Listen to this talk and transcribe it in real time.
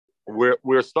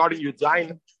We're starting Yud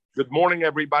Zayin. Good morning,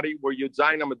 everybody. We're Yud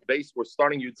Zayin Amud Base. We're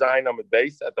starting Yud Zayin Amud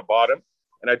Base at the bottom.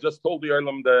 And I just told the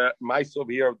Olam, the mice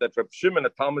over here, that Reb Shimon, a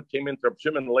Talmud, came into Reb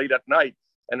Shimon late at night,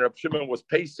 and Reb Shimon was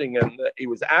pacing and he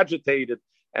was agitated.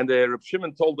 And Reb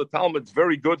Shimon told the Talmud, "It's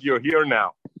very good you're here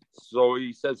now." So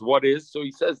he says, "What is?" So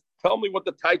he says, "Tell me what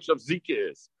the Taich of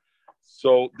Zika is."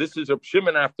 So this is Reb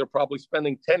Shimon after probably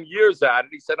spending 10 years at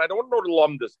it. He said, "I don't know the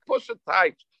lumdus. Push a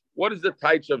Taich. What is the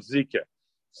Taich of Zika?"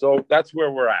 So that's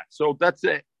where we're at. So that's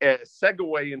a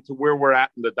segue into where we're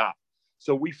at in the daf.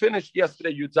 So we finished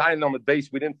yesterday Yud Zayin Amud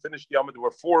Base. We didn't finish the Amud. There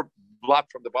were 4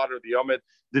 blot from the bottom of the Amud.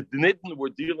 The Nitten we're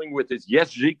dealing with is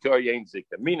yes Zika or yen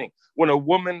Zika, meaning when a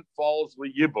woman falls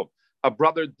liyibum, a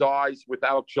brother dies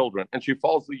without children, and she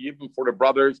falls liyibum for the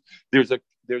brothers. There's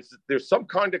some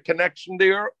kind of connection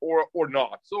there or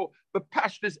not. So the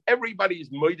pashtus, everybody is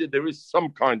moided. There is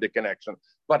some kind of connection.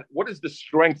 But what is the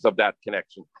strength of that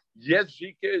connection? Yes,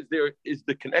 Zika, is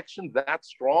the connection that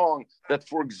strong that,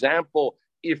 for example,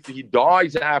 if she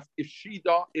dies afterwards,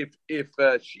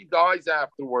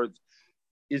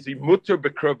 is he mutter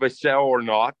b'kreveseh or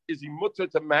not? Is he mutter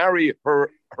to marry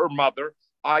her mother,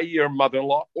 i.e., her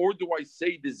mother-in-law, or do I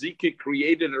say the Zika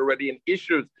created already an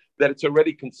issue that it's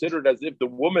already considered as if the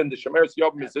woman, the Shemeres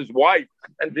Yavim, is his wife,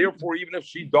 and therefore even if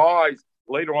she dies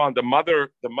later on, the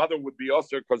mother would be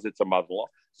usher because it's a mother-in-law.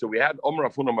 So we had Omer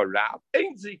Afunam Rav,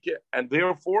 Ein Zika, and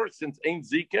therefore, since Ein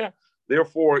Zika,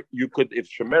 therefore you could, if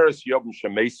Shemeres Yavim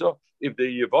Shemesa, if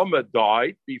the Yavama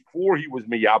died before he was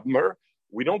miyabim her,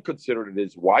 we don't consider it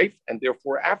his wife, and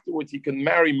therefore afterwards he can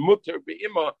marry Mutter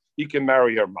Be'ima, he can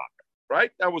marry her mother.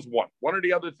 Right? That was one. One of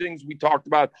the other things we talked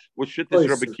about was Shittis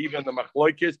Rabbi Kiva and the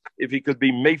Machloikis, if he could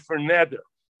be Mefer Neder.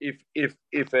 If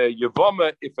a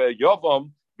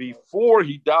Yavam, before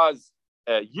he does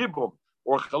Yibum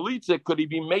or Chalitza, could he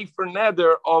be Mefer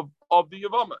Neder of the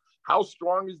Yavama? How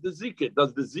strong is the Zika?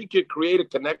 Does the Zika create a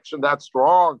connection that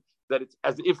strong that it's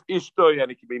as if Ishtoy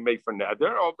and it can be Mefer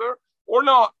Neder of her or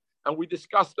not? And we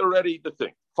discussed already the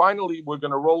thing. Finally, we're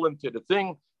going to roll into the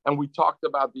thing, and we talked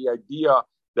about the idea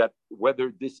that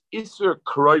whether this Isser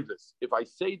Kroivis, if I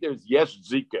say there's Yesh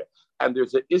Zika, and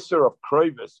there's an Isser of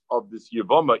Kroivis of this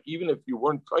Yavama, even if you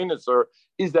weren't Koineser,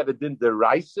 is that a din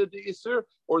deraisa the Isser,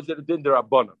 or is it a din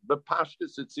derabanan? But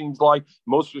Pashtus, it seems like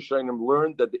most Rishonim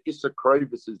learned that the Isser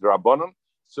Kroivis is derabanan.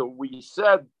 So we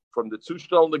said from the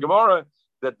Tzushdal and the Gemara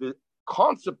that the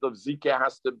concept of Zika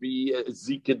has to be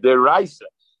Zika deraisa,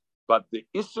 but the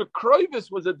Isser Kroivis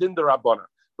was a din derabanan.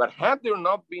 But had there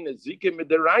not been a Zika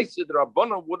midiraisa, the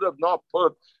Rabbana would have not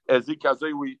put a Zika as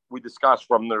we discussed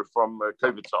from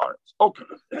Kavitz Aretz. Okay,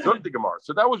 so the Gemara.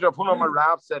 So that was Rav Huna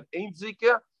Rav said ain't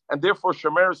Zika, and therefore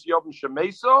Shemeres Yavim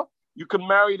Shemesa, you can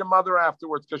marry the mother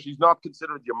afterwards because she's not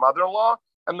considered your mother-in-law,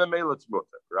 and the Meletz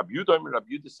Mutter. Rabbi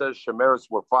Yudah says Shemeres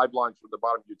were 5 lines from the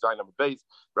bottom. You sign on the base.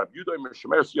 Rabbi Yudah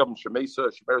Shemeres Yavim Shemesa,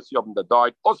 Shemeres Yavim that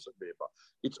died also beba.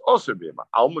 It's also bema.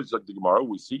 Almost like the Gemara,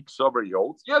 we see Ksaver he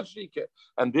holds Yashika,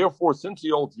 and therefore, since he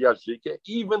holds Yashika,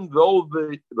 even though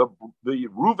the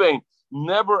Ruvain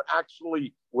never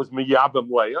actually was miyabim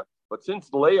Leah, but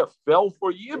since Leah fell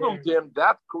for Yibam to him,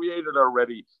 that created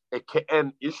already a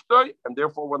Ke'en Ishtay, and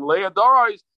therefore, when Leah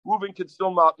dies, Ruvain can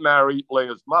still not marry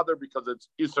Leah's mother because it's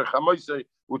Isser Chamoisei,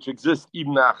 which exists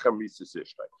even after Mises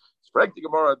Ishtay. Frank the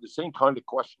Gemara had the same kind of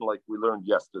question like we learned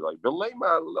yesterday.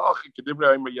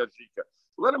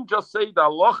 Let him just say the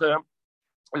halacha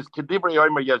is Kedivrei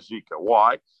Yomer Yazika.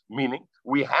 Why? Meaning,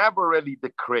 we have already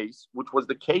the case, which was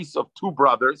the case of 2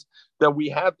 brothers, that we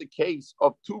had the case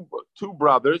of two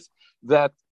brothers,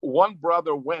 that one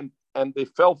brother went and they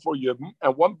fell for Yibam,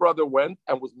 and one brother went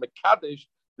and was Mekadesh,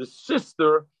 the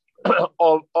sister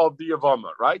of the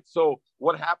Yavama, right? So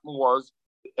what happened was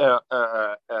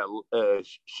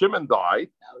Shimon died,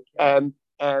 and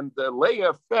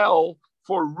Leah fell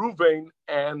for Reuven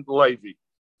and Levi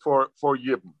for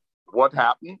Yibam. What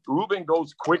happened? Reuven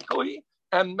goes quickly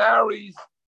and marries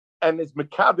and is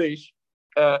Mekadesh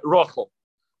Rachel.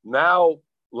 Now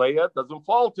Leah doesn't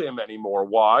fall to him anymore.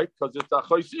 Why? Because it's a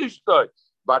Chosishta,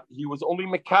 but he was only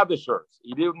Mekadesh her.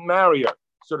 He didn't marry her.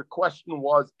 So the question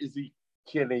was,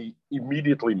 can he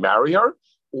immediately marry her?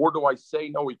 Or do I say,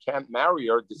 no, he can't marry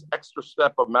her? This extra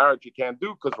step of marriage he can't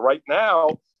do because right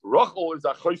now, Rachel is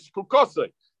a Chos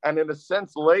Kukosei. And in a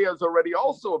sense, Leah is already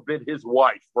also a bit his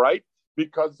wife, right?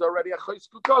 Because already a Chos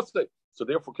Kukosei. So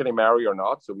therefore, can he marry or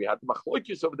not? So we had the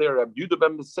Machloikis over there, Rabbi Yudah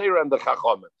ben Beseira and the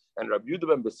Chachamim. And Rabbi Yudah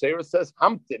ben Beseira says,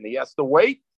 Hamtin, he has to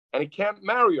wait and he can't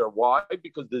marry her. Why?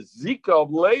 Because the Zika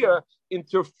of Leah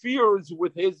interferes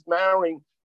with his marrying,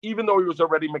 even though he was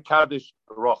already Mekadesh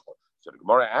Rachel. So the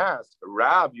Gemara asks,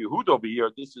 Rav Yehuda over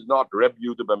here, this is not Reb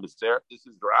Yehuda ben Beser, this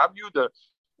is Rav Yehuda.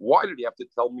 Why did he have to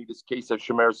tell me this case of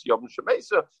Shemeres Yom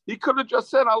Shemesa? He could have just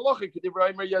said, Aloha,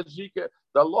 Kedivrayim Yazika,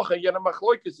 the Aloha Yana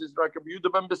Machloikis is like a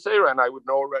Yehuda ben Beseira, and I would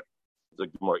know already.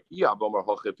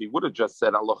 If he would have just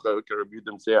said, Aloha,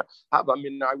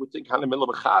 I would think,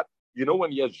 you know,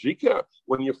 when Yazika,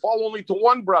 when you fall only to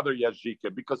one brother,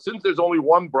 Yazika, because since there's only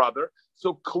one brother,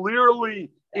 so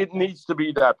clearly it needs to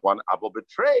be that one. Abel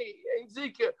betray, ain't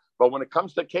Zika. But when it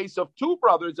comes to a case of two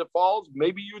brothers, it falls,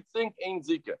 maybe you'd think ain't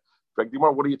Zika.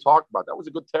 What are you talking about? That was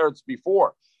a good teretz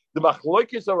before. The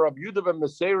machlokes of Rabbi Yehuda ben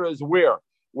Beseira is where?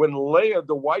 When Leah,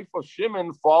 the wife of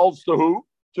Shimon, falls to who?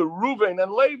 To Reuven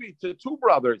and Levi, to two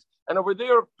brothers. And over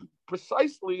there,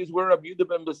 precisely, is where Rabbi Yehuda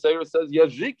ben Beseira says,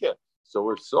 Yazika. So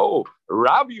if so,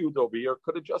 Rabbi Yehuda over here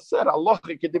could have just said, Allah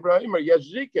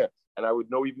Yazika. And I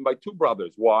would know even by two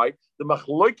brothers. Why? The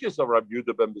machlokes of Rabbi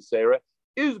Yehuda ben Beseira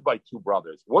is by two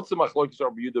brothers. What's the machlokes of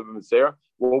Rabbi Yehuda ben Beseira?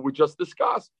 Well, we just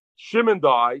discussed. Shimon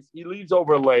dies, he leaves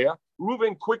over Leah.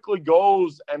 Reuven quickly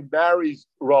goes and marries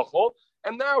Rachel,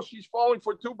 and now she's falling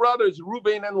for two brothers,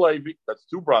 Reuven and Levi. That's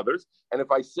two brothers. And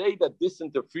if I say that this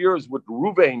interferes with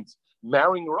Reuven's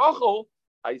marrying Rachel,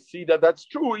 I see that that's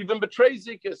true, even betray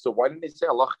Zika. So why didn't they say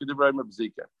Allah Kedivrayim of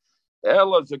Zika?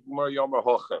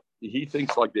 He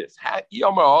thinks like this. If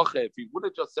he would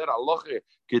have just said Allah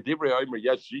Kedivrayim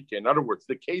yes Zika, in other words,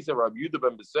 the case of Rabbi Yehuda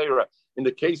ben Beseira, in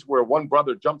the case where one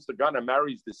brother jumps the gun and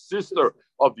marries the sister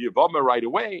of the Yavama right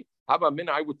away,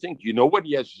 I would think, you know what?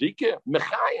 Yes Zika,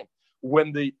 Mechayim.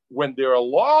 When they're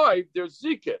alive, there's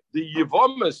Zika. The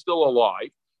Yavama is still alive.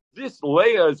 This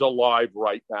Leah is alive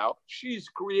right now. She's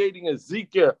creating a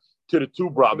Zika to the two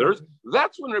brothers.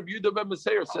 That's when Rabbi Yehuda ben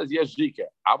Beseira says, yes, Zika.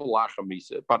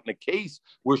 But in the case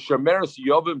where Shemeres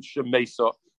Yovim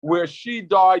Shemesa, where she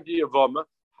died, the Yavama,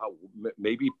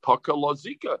 maybe Paka la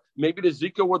Zika. Maybe the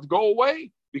Zika would go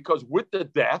away, because with the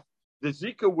death, the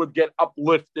Zika would get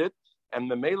uplifted, and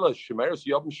the Mela Shemeres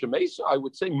Yovim Shemesa, I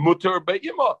would say, Mutter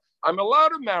Be'ima. I'm allowed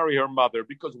to marry her mother,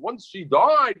 because once she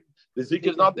died, the Zika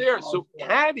is not there. So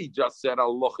had he just said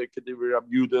Allah Kedivri Rabbi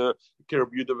Yehuda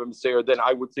ben Beseira, then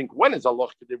I would think, when is Allah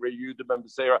Kedivri Yehuda ben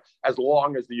Beseira? As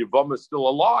long as the Yavam is still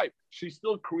alive, she's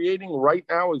still creating right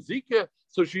now a Zika,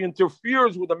 so she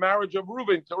interferes with the marriage of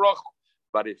Reuven to Rachel.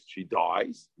 But if she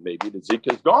dies, maybe the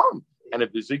Zika is gone, and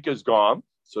if the Zika is gone,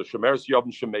 so Shemeres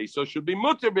Yavim Shemesa should be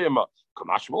Mutter B'ima.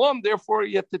 Kamash Malam. Therefore,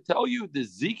 you have to tell you the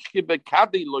Zika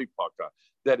Bekadi Loipaka.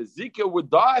 That a Zika would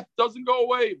die, it doesn't go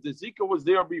away. If the Zika was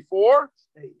there before,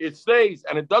 it stays,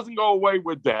 and it doesn't go away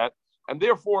with that, and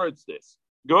therefore it's this.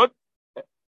 Good?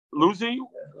 Lucy?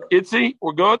 Itzy?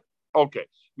 We're good? Okay.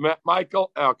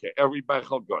 Michael? Okay. Everybody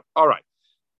good. All right.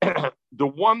 The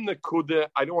one that could,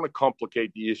 I don't want to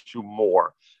complicate the issue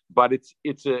more, but it's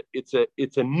a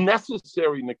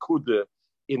necessary nakuda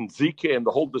in Zika and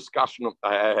the whole discussion of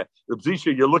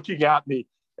Zisha, you're looking at me.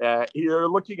 You're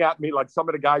looking at me like some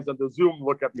of the guys on the Zoom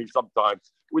look at me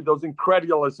sometimes with those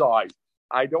incredulous eyes.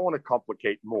 I don't want to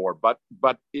complicate more, but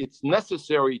it's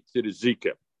necessary to the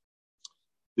Zika.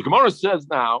 The Gemara says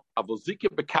now,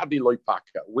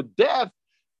 with death,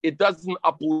 it doesn't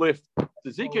uplift.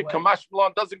 The Zika Kamash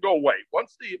Milan doesn't go away.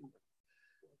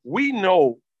 We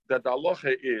know that the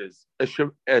halacha is a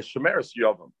Shemeres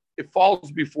Yavam. It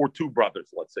falls before two brothers,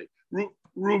 let's say.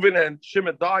 Reuven and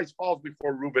Shimon dies, falls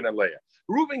before Reuven and Leah.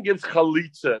 Reuven gives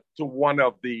chalitza to one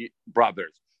of the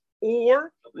brothers,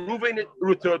 or Reuven to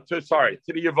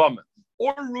the Yavama,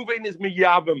 or Reuven is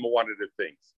miyavim, one of the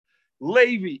things.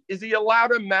 Levi, is he allowed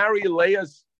to marry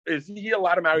Leah's? Is he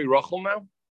allowed to marry Rachel now?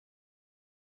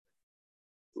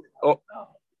 Oh,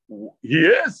 he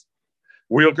is.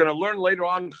 We're going to learn later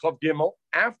on Chav Gimel.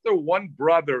 After one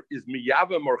brother is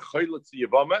miyavim or chayletz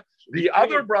Yavama, the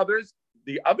other brothers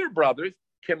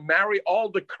can marry all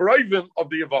the kroivim of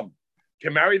the Yavama.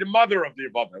 Can marry the mother of the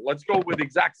Yavama. Let's go with the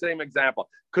exact same example.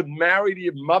 Could marry the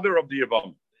mother of the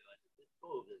Yavama.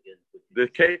 The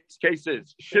case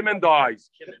is Shimon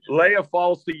dies. Leah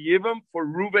falls to Yivim for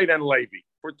Reuven and Levi,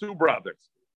 for two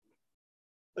brothers.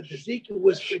 But the Zika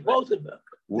was for both of them.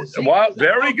 Well,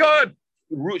 very good.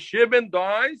 Shimon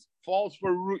dies, falls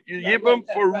for Yivim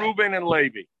for Reuven and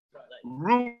Levi.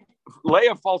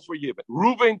 Leah falls for Yivim.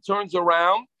 Reuven turns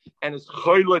around and is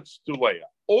chayletz to Leah.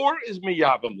 Or is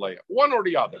miyavim Leah, one or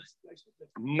the other.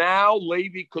 Now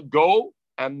Levi could go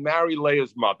and marry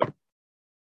Leah's mother.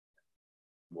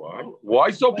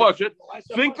 Why so much?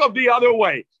 Think of the other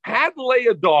way. Had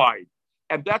Leah died,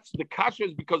 and that's the kasha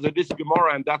is because of this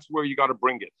Gemara, and that's where you got to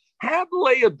bring it. Had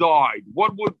Leah died,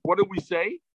 what do we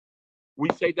say? We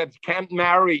say that can't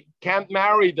marry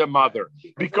the mother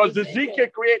because the Zika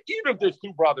create, even if there's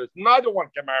two brothers, neither one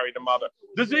can marry the mother.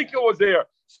 The Zika was there.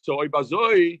 So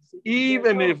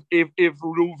even if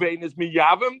Ruvain is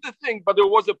miyavim the thing, but there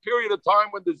was a period of time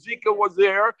when the Zika was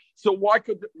there. So why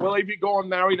could Levi go and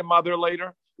marry the mother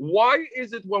later? Why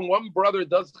is it when one brother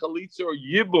does chalitza or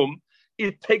yibum,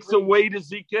 it takes away the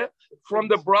Zika from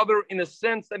the brother in a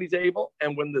sense that he's able,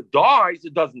 and when the dies,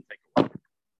 it doesn't take away.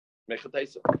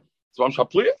 So I'm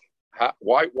shaplir.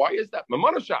 Why is that?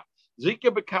 Mamanasha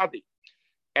Zika bekadi,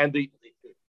 and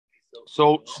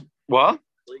so what?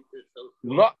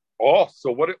 Not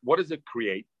so what does it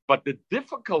create? But the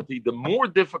more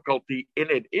difficulty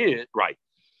in it is right.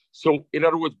 So in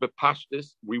other words,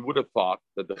 bepashtis, we would have thought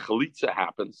that the chalitza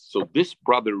happens. So this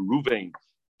brother Ruvain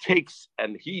takes,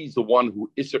 and he's the one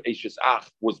who Isser Eishes Ach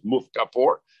was mufka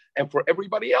for, and for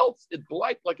everybody else, it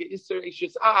like a Isser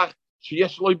Eishes Ach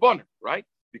sheyesh lo boner, right?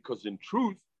 Because in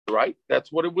truth, right,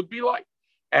 that's what it would be like.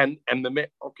 And the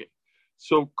okay.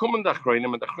 So Kuman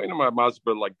Dachreinim, and the Dachreinim are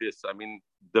masber like this. I mean,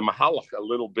 the Mahalach a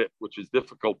little bit, which is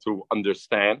difficult to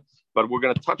understand, but we're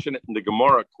going to touch on it in the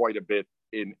Gemara quite a bit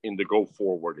in the go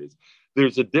forward. Is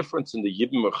there's a difference in the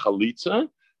Yibum of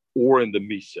Chalitza or in the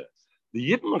Misa.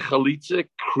 The Yibum of Chalitza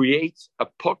creates a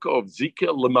puka of Zika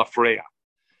lemafreya.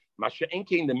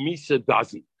 Masha'enke in the Misa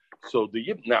doesn't. So the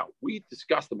Yibum, now we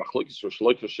discussed the Machlokes Rosh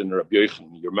Lakish and Rabbi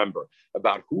Yochanan, you remember,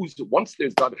 about once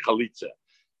there's not a Chalitza.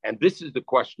 And this is the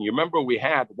question. You remember we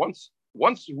had once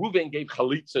Reuven gave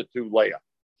chalitza to Leah.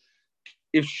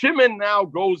 If Shimon now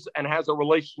goes and has a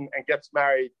relation and gets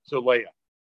married to Leah,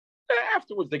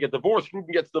 afterwards they get divorced.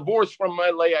 Reuven gets divorced from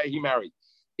Leah. He married.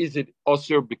 Is it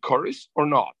Osir Bikoris or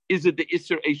not? Is it the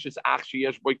Isser Eishes Ach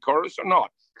Sheyesh Bikoris or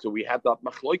not? So we had that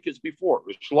machlokes before.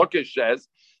 Rish Lakish says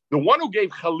the one who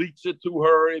gave chalitza to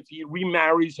her, if he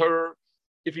remarries her,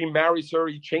 if he marries her,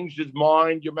 he changed his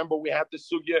mind. You remember we had the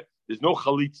sugya. There's no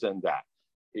chalitza in that.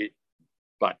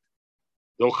 But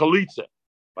no chalitza.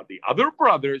 But the other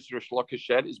brothers, Rish Lakish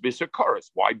said, is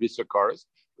Bisakaris. Why Bisakaris?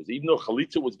 Because even though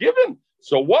chalitza was given,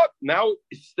 so what? Now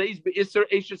it stays Isser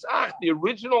Eishes Ach. The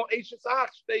original Eishes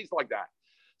Ach stays like that.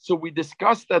 So we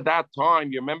discussed at that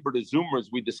time, you remember the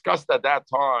Zoomers, we discussed at that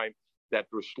time that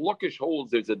Rish Lakish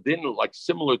holds there's a din like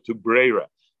similar to Breira,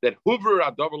 that Hoover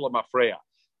Adavar Lamafreya.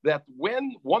 That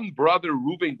when one brother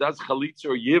Reuven does chalitza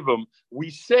or yivum, we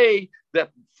say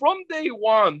that from day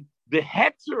one the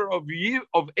hetzer of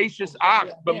Eishes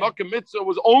Ach b'makom mitzvah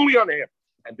was only on him,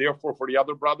 and therefore for the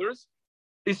other brothers,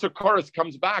 Issachar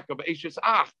comes back of Eishes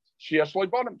Ach sheyesh lo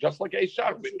bonim, just like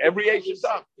Eishes. Every Eishes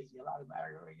Ach. Is he allowed to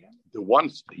marry her again? The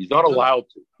ones he's not allowed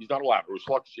to. He's not allowed. Rosh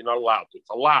Lakish, you're not allowed to.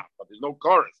 It's allowed, but there's no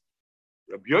chorus.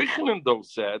 Rabbi Yochanan though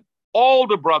said all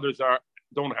the brothers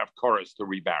don't have chorus to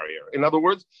remarry her. In other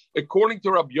words, according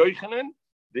to Rabbi Yochanan,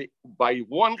 by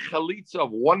one chalitza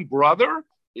of one brother,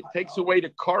 it takes away the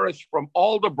chorus from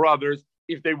all the brothers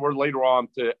if they were later on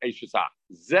to Eishes Ach.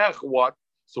 Zech what?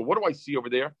 So what do I see over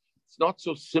there? It's not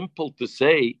so simple to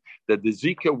say that the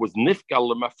Zika was nifka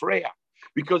lemafreya.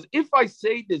 Because if I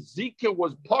say the Zika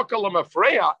was paka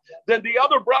lemafreya, then the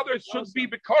other brothers should be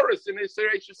b'chorus in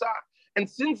Eishes Ach. And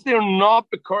since they're not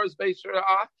b'chorus b'Eishes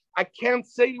Ach, I can't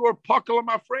say you were Pakal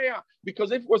Mafreya,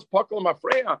 because if it was Pakal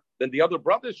Mafreya, then the other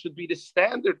brothers should be the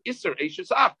standard Isser Eishes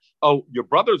Ach. Oh, your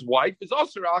brother's wife is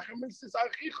Osir Achim Isis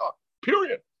Achicha.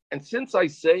 Period. And since I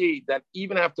say that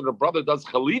even after the brother does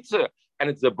Chalitza, and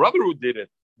it's the brother who did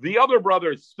it, the other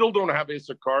brothers still don't have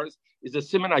Isser Cars, is a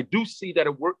simon. I do see that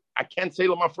it worked. I can't say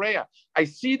Lamafreya. I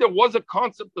see there was a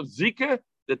concept of Zika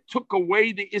that took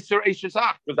away the Isser Eishes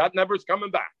Ach, because that never is coming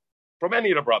back from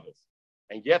any of the brothers.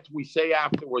 And yet we say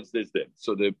afterwards this din.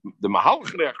 So the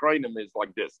Mahalach Re'achrayim is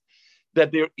like this,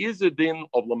 that there is a din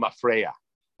of Lamafreya.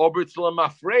 Aber it's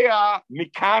Lamafreya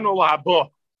mikano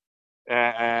labo.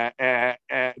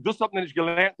 Dus hat man nicht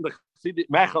gelernt in der Chassidit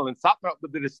Mechel and Satmar,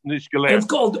 but it is nicht gelernt. It's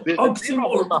called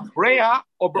oxymoron. Lamafreya,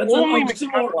 aber only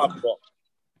mikano labo.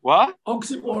 What?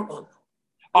 Oxymoron.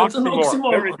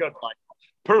 Oxymoron. Very good, Mike.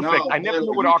 Perfect. No, I never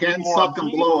knew what you oxymoron can't suck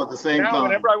and blow at the same now, time.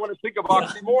 whenever I want to think of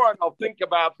oxymoron, I'll think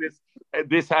about this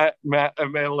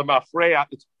lemafreya.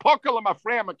 It's poka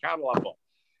lemafreya mekanolabo.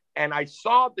 And I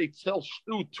saw they tell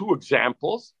two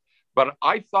examples, but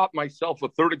I thought myself a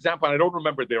third example, and I don't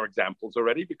remember their examples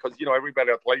already because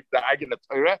everybody played the Eigen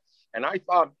Torah, and I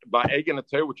thought by Eigen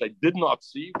Torah, which I did not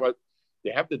see, but they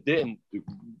have the din.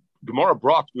 Gemara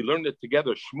brought. We learned it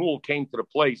together. Shmuel came to the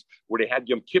place where they had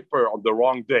Yom Kippur on the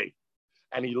wrong day.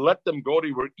 And he let them go.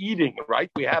 They were eating,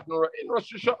 right? We have in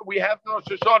Rosh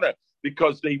Hashanah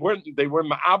because they were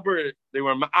ma'aber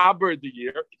the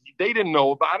year. They didn't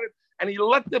know about it, and he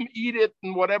let them eat it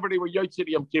and whatever they were yotzei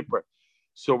Yom Kippur.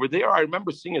 So over there, I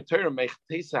remember seeing a Torah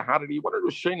Mechtesa Harari. What are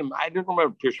the Shainim? I don't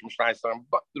remember Pirshim Shnayisam,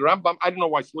 but the Rambam. I don't know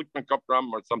why Slickman Cup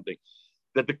Rambam or something.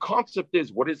 that the concept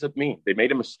is, what does it mean? They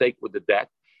made a mistake with the debt.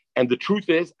 And the truth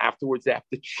is, afterwards, they have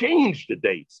to change the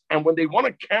dates. And when they want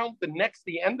to count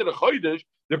the end of the Chodesh,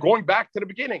 they're going back to the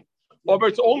beginning. But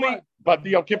it's only, but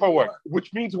the Yom Kippur work,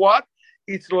 which means what?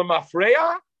 It's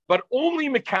Lemafreya, but only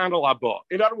Mekanal Abba.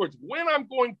 In other words, when I'm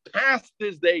going past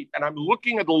this date and I'm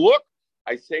looking at the look,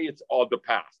 I say it's all the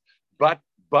past. But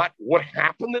what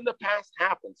happened in the past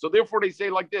happened. So therefore they say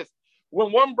like this.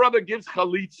 When one brother gives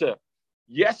chalitza,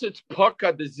 yes, it's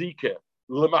Paka the Zika,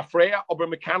 Lemafreya over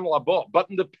Mekanal Abba. But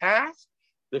in the past,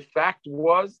 the fact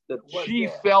was that she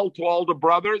fell to all the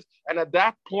brothers. And at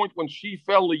that point, when she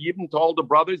fell to all the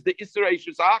brothers, the Isra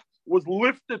Shizach was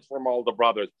lifted from all the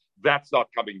brothers. That's not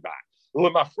coming back.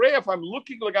 Lemafreya, if I'm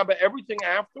looking like about everything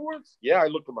afterwards, I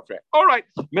look at Lemafreya. All right.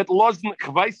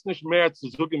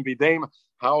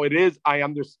 How it is, I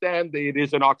understand that it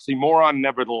is an oxymoron,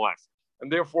 nevertheless.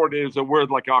 And therefore, there's a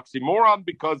word like oxymoron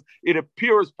because it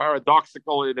appears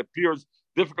paradoxical. It appears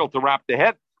difficult to wrap the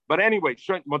head. But anyway,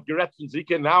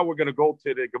 now we're going to go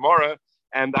to the Gemara,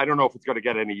 and I don't know if it's going to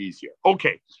get any easier.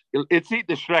 Okay. It's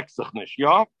the Shrek sich nicht,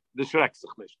 yeah? The Shrek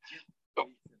sich nicht.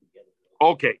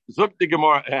 Okay. Zuk the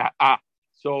Gemara.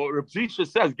 So Reb Zisha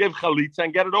says, give chalitza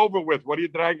and get it over with. What are you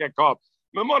dragging a cup?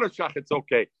 Memonashach, it's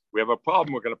okay. We have a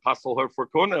problem. We're going to passel her for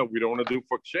kuna. We don't want to do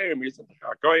for ksherim. He said,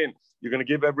 you're going to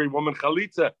give every woman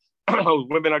chalitza.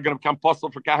 Women are going to become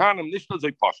passel for kahanim. Nishla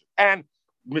zay pasha. And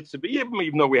mitzvah,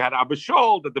 even though we had Abba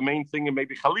Shol, that the main thing is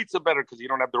maybe chalitza better because you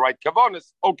don't have the right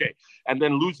kavonis. Okay. And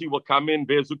then Lucy will come in.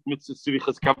 Bezuk mitzvah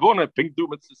srichas kavona. Pink do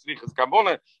mitzvah srichas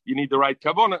kavona. You need the right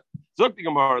kavona. Zok the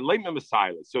Gemara, leimem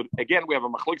Messiah. So again, we have a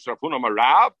machlokes Rav Huna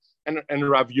Rav and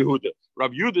Rav Yehuda.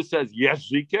 Rav Yehuda says yes,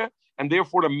 zika. And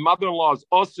therefore, the mother-in-law is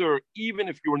usher, even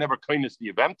if you were never kindness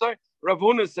the eventa. Rav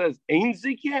Huna says ein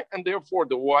zikah, and therefore,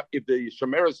 if the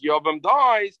shemeres yavam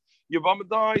dies,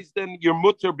 then you're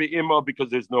mutter be'ima because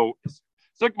there's no.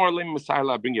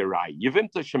 Bring your rai.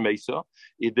 Yevimta shemesa.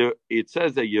 It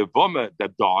says a yevama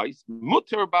that dies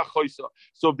mutter b'choisa.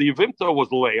 So if the yevimta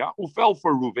was Leah who fell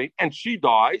for Ruvain and she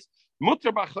dies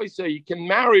mutter b'choisa, you can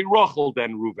marry Rachel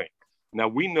then Ruvain. Now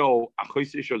we know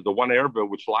Achois Isha is the one erba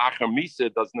which La'achar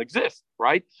Misa doesn't exist,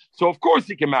 right? So of course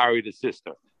he can marry the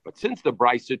sister. But since the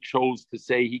Brisa chose to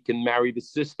say he can marry the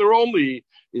sister only,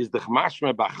 is the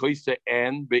Chmashma B'Achois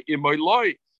and Be'imoy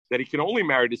Loi, that he can only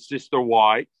marry the sister.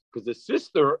 Why? Because the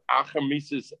sister, Achar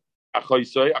Misa's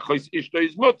Achois Ishta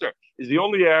is mutter, is the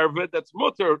only erba that's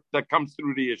mutter that comes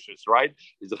through the issues, right?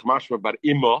 Is the Chmashma Bar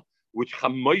Ima, which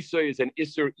chamoisa is an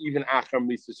iser even achar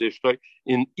misas ishtoi.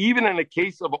 Even in a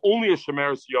case of only a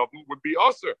shemeres yavam would be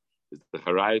aser. It's the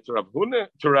harayah to Rav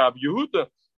Yehuda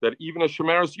that even a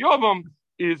shemeres yavam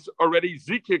is already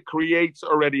zikah, creates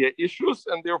already a issues,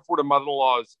 and therefore the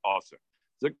mother-in-law is aser.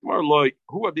 Maybe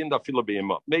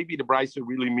the brisa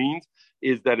really means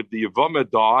is that if the yavama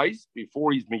dies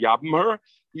before he's miyabim her,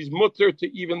 he's mutter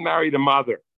to even marry the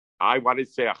mother. I want to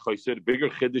say the bigger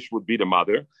chiddush would be the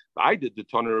mother. I did the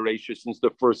Tanur Reisha since the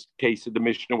first case of the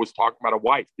Mishnah was talking about a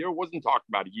wife. There wasn't talking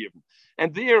about a yivim.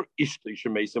 And there, ishti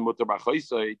shemesa mutter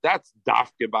b'choisa. That's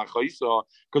dafke b'choisa.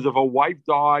 Because if a wife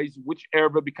dies, which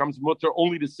erba becomes mutter?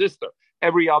 Only the sister.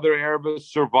 Every other erba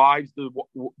survives the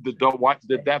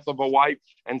death of a wife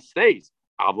and stays.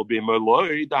 So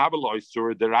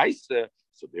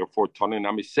therefore,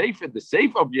 Tanur is safe. The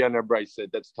safe of Yener Brisa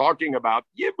that's talking about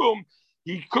yibum.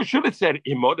 He should have said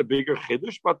Imo, the bigger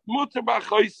chiddush, but mutter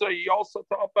b'choisa. He also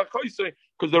taught b'choisa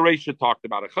because the Reisha talked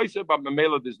about it. Choisa, but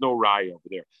Mamela, there's no raya over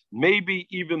there. Maybe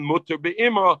even mutter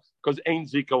be'ima because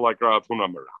ain't zika like Rav Huna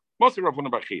Merav. Mostly Rav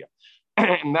Huna Bachia.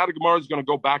 And now the Gemara is going to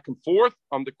go back and forth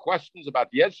on the questions about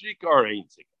yes zika or ain't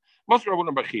zika. Mostly Rav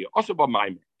Huna Bachia. Also about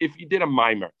mimer. If you did a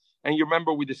mimer. And you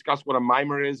remember we discussed what a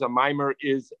mimer is. A mimer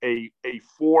is a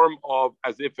form of,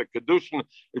 as if a kedushin,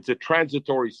 it's a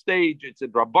transitory stage, it's a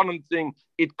drabanan thing.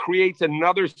 It creates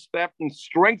another step in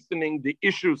strengthening the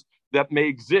issues that may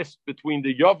exist between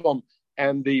the yavam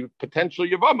and the potential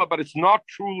yavama, but it's not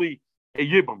truly a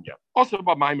yibum yet. Also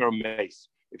about mimer or mace.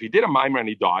 If he did a mimer and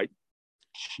he died,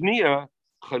 shnia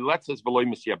chayletzes v'loy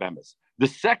misyabemes. The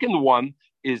second one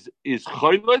is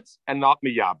chayletz and not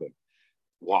miyabem.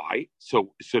 Why?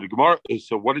 So the Gemara.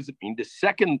 So what does it mean? The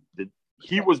second,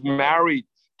 he was married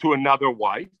to another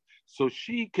wife, so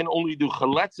she can only do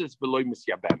chaletzes below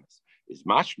misyabemes. Is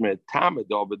mashme tamed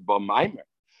David b'maimer?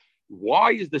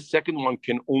 Why is the second one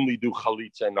can only do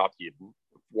chalitza and not yibn?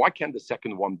 Why can't the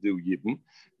second one do yibn?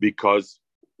 Because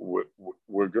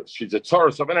she's a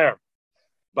tzaras of an Arab.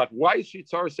 But why is she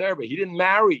tzaras Arab? He didn't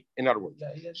marry. In other words,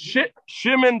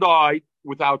 Shimon died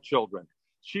without children.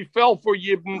 She fell for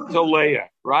Yibn to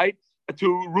Leah, right? To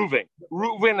Reuven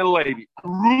and Levi.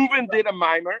 Reuven did a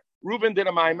mimer, Reuven did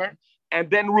a mimer, and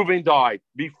then Reuven died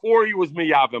before he was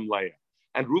Miyavim Leah.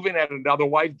 And Reuven had another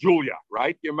wife, Julia,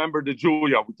 right? You remember the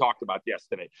Julia we talked about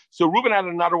yesterday. So Reuven had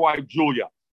another wife, Julia.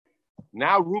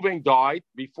 Now Reuven died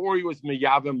before he was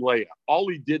Miyavim Leah. All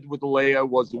he did with Leah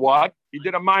was what? He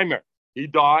did a mimer. He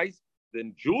dies.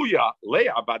 Then Julia,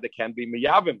 Leah, but they can be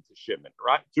Miyavim to Shimon,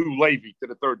 right? To Levi, to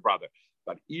the third brother.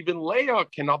 But even Leah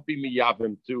cannot be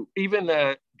Miyavim to, even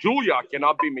Julia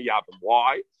cannot be Miyavim.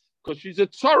 Why? Because she's a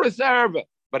Tzaras Erva.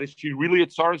 But is she really a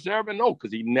Tzaras Erva? No,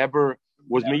 because he never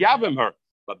was Miyavim her.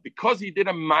 But because he did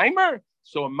a mimer,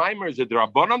 so a mimer is a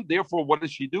drabanan. Therefore, what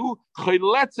does she do? She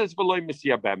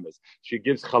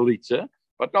gives chalitza,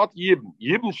 but not yibn.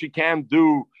 Yibn she can't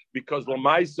do because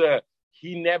Lamaisa,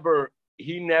 he never.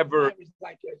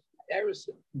 Like a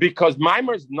Erison. Because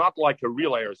mimer is not like a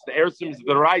real Eris. The Erisim is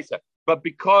the Raisa. But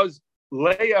because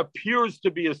Leah appears to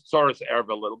be a Tzaras Erva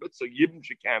a little bit, so yibn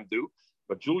she can't do.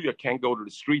 But Julia can't go to the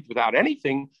street without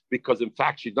anything because, in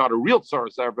fact, she's not a real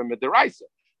Tzaras Erva Midiraisa.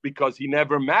 Because he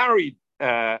never married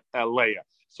Leah.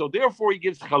 So therefore he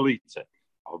gives chalitza.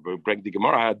 I'll bring the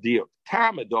Gemara idea.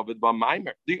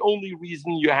 The only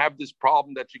reason you have this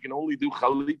problem that you can only do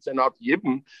chalitza and not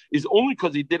yibn is only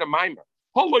because he did a mimer.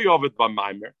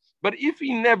 But if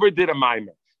he never did a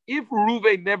mimer, if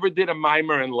Reuven never did a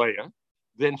mimer and Leah,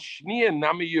 then Shnia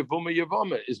Nami Yevoma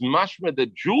Yevoma is mashma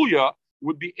that Julia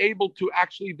would be able to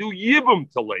actually do yibum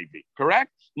to Levi,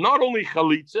 correct? Not only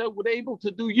chalitza, would be able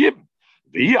to do yibum.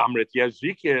 The Amrit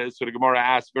Yazike, so the Gemara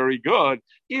asks, very good.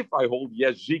 If I hold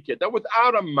Yazike, that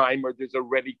without a mimer, there's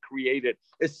already created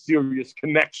a serious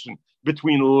connection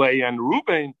between Leah and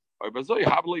Reuben. Then it's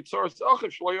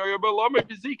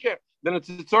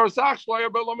a Tzaras Ach.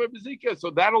 So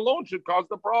that alone should cause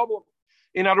the problem.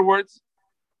 In other words,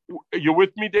 you're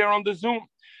with me there on the Zoom.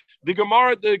 The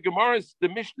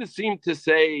Mishnah seemed to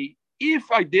say, if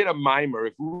I did a mimer,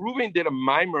 if Reuben did a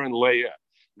mimer and Leah,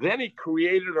 then he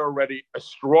created already a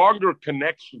stronger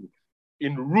connection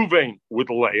in Reuven with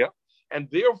Leah, and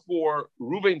therefore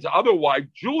Reuven's other wife,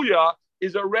 Julia,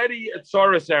 is already a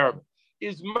Tzaras Erva.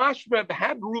 Is mashma,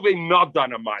 had Reuven not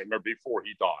done a mimer before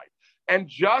he died, and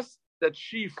just that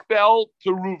she fell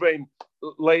to Reuven,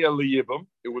 Leah Liyibim,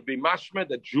 it would be mashma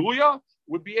that Julia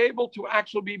would be able to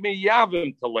actually be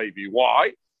miyavim to Levi.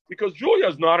 Why? Because Julia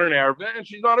is not an Erva, and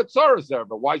she's not a Tzaras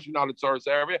Erva. Why is she not a Tzaras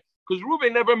Erva? Because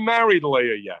Reuven never married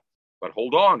Leah yet. But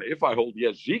hold on, if I hold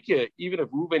Yazike, even if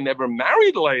Reuven never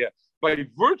married Leah, by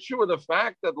virtue of the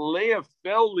fact that Leah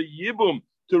fell Liyibum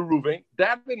to Reuven,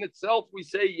 that in itself, we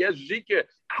say Yazike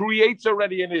creates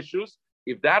already an issues.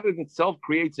 If that in itself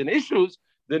creates an issues,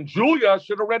 then Julia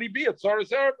should already be a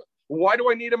Tzaras Erva. Why do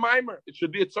I need a mimer? It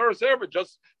should be a Tzaras Erva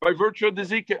just by virtue of the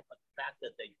Zika. The fact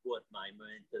that they put mimer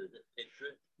into the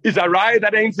picture is a raya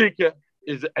that ain't Zika.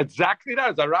 Is exactly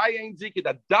that. Zaraya ain't Zika.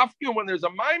 That dafka, when there's a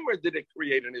mimer, did it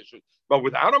create an issue? But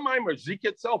without a mimer, Zika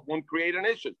itself won't create an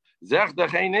issue. Zech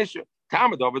dechein issue.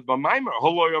 Tamad of it by mimer.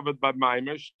 Holoy of it by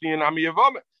mimer. Shtien ami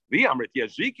yavome. Vi amrit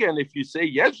yes Zika. And if you say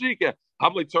yes Zika,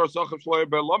 havli tzaras achav shloyer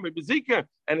berlami bezika,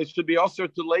 and it should be also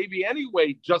to Levi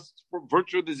anyway, just for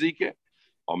virtue of the Zika.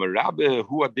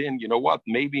 You know what?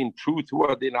 Maybe in truth,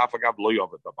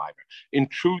 in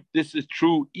truth, this is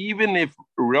true. Even if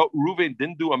Reuven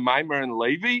didn't do a mimer and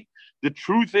Levi, the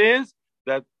truth is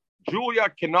that Julia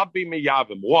cannot be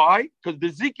miyavim. Why? Because the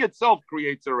zik itself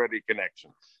creates already a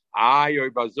connection. Why didn't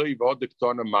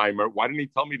he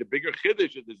tell me the bigger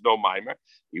chiddush if there's no mimer?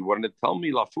 He wanted to tell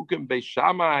me lafukim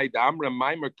beishamai the amra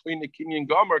mimer clean the kinyan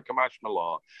gomer kamash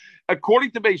malah.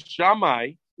 According to Beis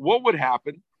Shammai, what would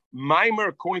happen? Mimer,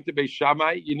 according to Beis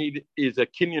Shammai, you need is a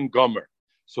kinyan gomer.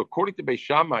 So according to Beis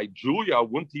Shammai, Julia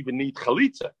wouldn't even need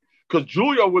chalitza because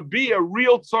Julia would be a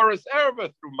real tzaras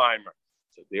erva through mimer.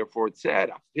 So therefore, it said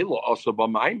afilo also by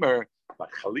mimer, but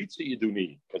chalitza you do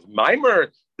need because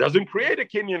mimer doesn't create a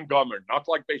kinyan gomer, not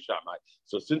like Beis Shammai.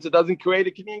 So since it doesn't create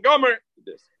a kinyan gomer,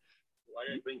 this. Why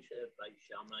did it bring Beis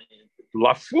Shammai into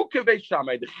Lafuka Beis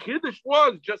Shammai? The chiddush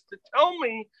was just to tell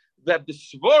me that the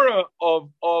svara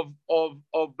of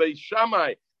Beis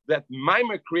Shammai that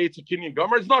mimer creates a kinyan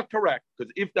gomer is not correct.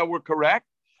 Because if that were correct,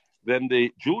 then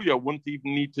the Julia wouldn't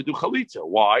even need to do chalitza.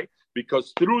 Why?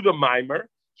 Because through the mimer,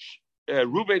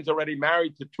 Reuven's already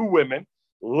married to two women,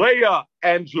 Leah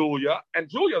and Julia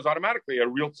is automatically a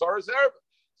real tzaras erva.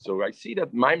 So I see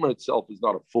that mimer itself is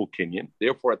not a full kinyan.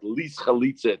 Therefore, at least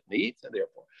chalitza it needs, and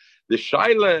therefore the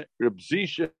shaila Reb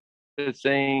Zisha is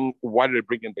saying, why did it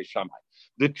bring in Beis Shammai?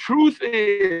 The truth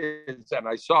is, and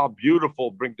I saw a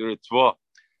beautiful bring the Ritzvah.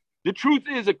 The truth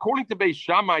is, according to Beis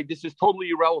Shammai, this is totally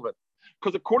irrelevant.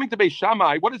 Because according to Beis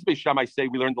Shammai, what does Beis Shammai say?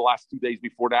 We learned the last 2 days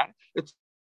before that. It's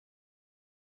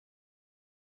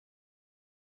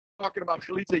talking about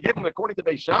Chalitza Yibam, according to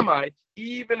Beis Shammai,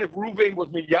 even if Ruvain was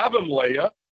Miyavim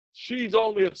Leah, she's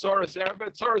only a Tsaras Erba.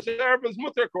 Tsaras Erba is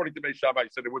mutter, according to Beis Shammai.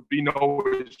 So there would be no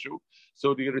issue.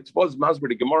 So the Ritzvah's Masber,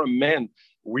 the Gemara meant,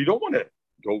 we don't want to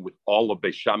go with all of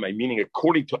Beis Shammai, meaning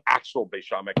according to actual Beis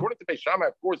Shammai. According to Beis Shammai,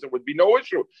 of course, there would be no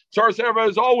issue. Tsaras Erba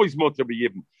is always mutter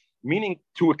b'yibam, meaning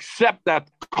to accept that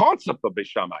concept of Beis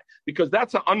Shammai, because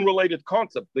that's an unrelated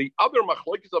concept. The other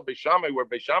machlokes of Beis Shammai, where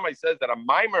Beis Shammai says that a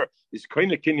mimer is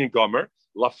koine kinyan gomer,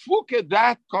 lafuke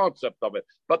that concept of it,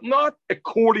 but not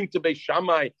according to Beis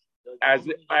Shammai as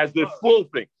the full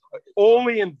thing.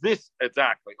 Only in this,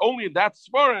 exactly. Only in that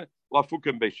svara, lafuke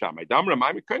and Beis Shammai. Damra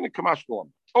mimer koine kamash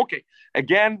shalom. Okay,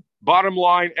 again, bottom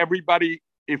line, everybody,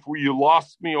 if you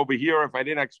lost me over here, if I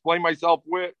didn't explain myself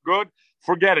good,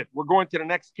 forget it. We're going to the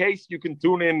next case. You can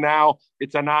tune in now.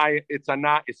 It's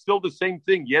still the same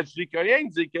thing. Yes, Zika,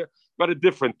 ain't Zika, but a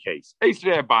different case.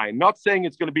 Not saying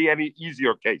it's going to be any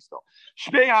easier case, though.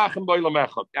 I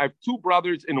have two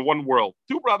brothers in one world.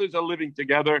 Two brothers are living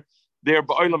together. They're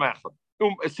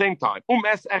same time.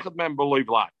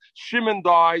 Shimon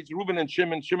dies, Reuben and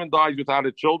Shimon. Shimon dies without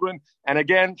his children. And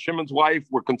again, Shimon's wife,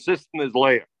 we're consistent, is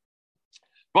Leah.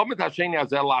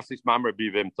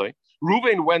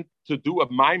 Reuben went to do a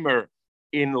mimer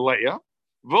in Leah.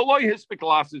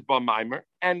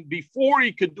 And before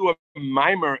he could do a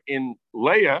mimer in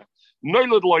Leah,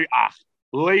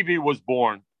 Levi was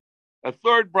born. A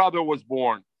third brother was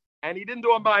born. And he didn't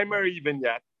do a mimer even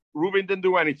yet. Reuben didn't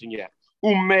do anything yet.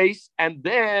 And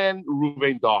then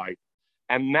Reuben died.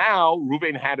 And now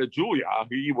Reuben had a Julia.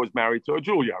 He was married to a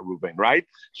Julia, Reuben, right?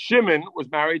 Shimon was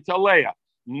married to Leah.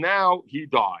 Now he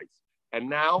dies. And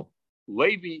now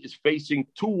Levi is facing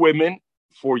two women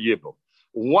for Yibum.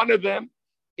 One of them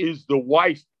is the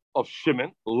wife of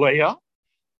Shimon, Leah.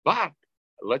 But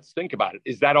let's think about it.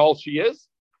 Is that all she is?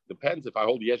 Depends if I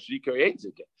hold Yes Zika or Ein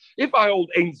Zika. If I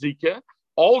hold Ein Zika,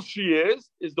 all she is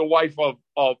the wife of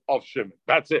Shimon.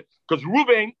 That's it. Because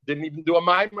Reuben didn't even do a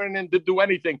mimer and didn't do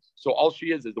anything. So all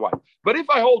she is the wife. But if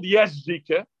I hold Yes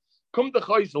Zika, Kum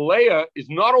Dechais Leah is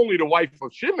not only the wife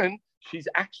of Shimon, she's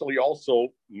actually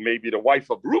also maybe the wife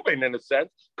of Reuben in a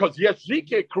sense, because Yes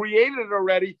Zika created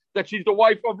already that she's the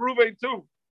wife of Reuben too.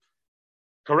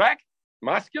 Correct?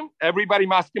 Maskim? Everybody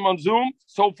maskim on Zoom?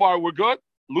 So far we're good?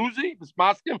 Lucy? Is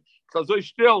maskim? So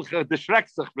still, the schreckt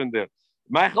sich von der.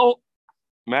 Mechel,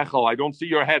 I don't see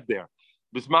your head there.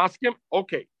 Bis maskim?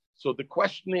 Okay. So the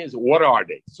question is, what are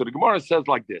they? So the Gemara says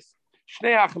like this.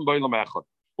 Shnei achem boilam echad.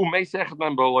 Reuven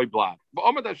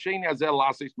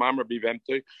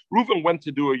went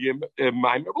to do a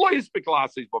mimer.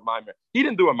 He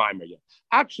didn't do a mimer yet.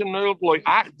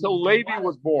 Till Levi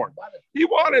was born. He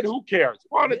wanted, who cares?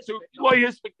 Wanted to.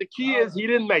 The key is he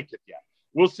didn't make it yet.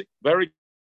 We'll see. Very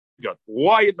good.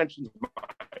 Why it mentions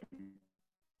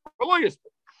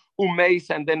Umeis,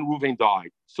 and then Reuven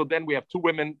died. So then we have two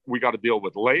women we got to deal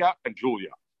with, Leah and Julia.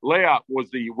 Leah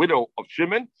was the widow of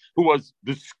Shimon, who was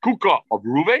the skuka of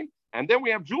Reuven, and then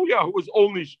we have Julia, who was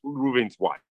only Reuven's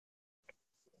wife.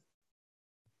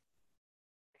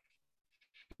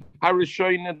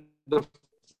 Harishoyin, the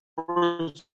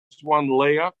first one,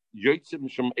 Leah.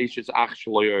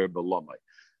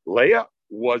 Leah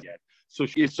was yet. So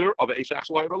she is her of Eishach.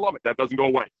 That doesn't go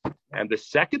away. And the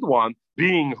second one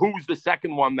being, who's the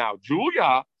second one now?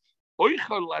 Julia.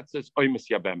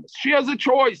 She has a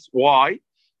choice. Why?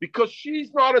 Because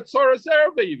she's not a Tzoras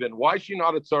Erva even. Why is she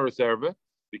not a Tzoras Erva?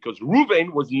 Because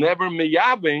Reuven was never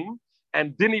miyaving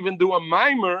and didn't even do a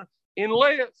mimer in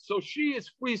Leah. So she is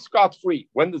free, scot-free.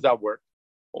 When does that work?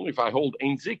 Only if I hold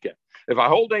Ein Zika. If I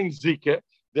hold Ein Zika,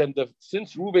 then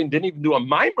since Reuven didn't even do a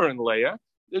mimer in Leah,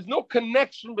 there's no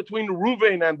connection between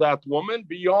Reuven and that woman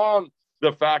beyond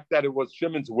the fact that it was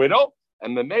Shimon's widow.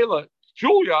 And the Mela,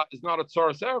 Julia, is not a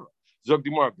Tzoras Erva.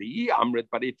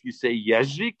 But if you say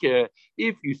yes, Zika,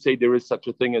 if you say there is such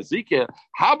a thing as Zika,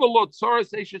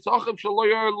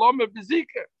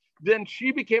 then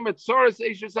she became a Tzoras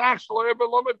Eishes Ach Shelo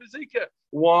Lama B'Zika.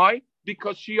 Why?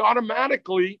 Because she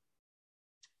automatically,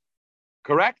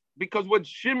 correct? Because when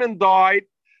Shimon died,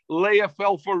 Leah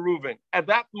fell for Reuven. At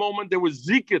that moment, there was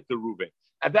Zika to Reuven.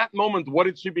 At that moment, what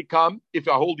did she become? If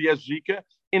I hold yes, Zika,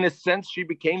 in a sense, she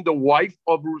became the wife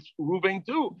of Reuven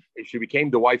too. If she became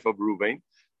the wife of Reuven,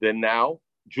 then now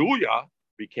Julia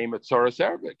became a Tzoras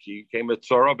Erva. She became a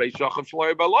Tzora Beishach of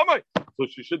Shlomo Balomai. So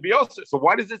she should be also. So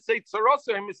why does it say Tzoras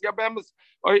Erva?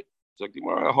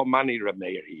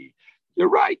 You're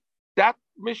right. That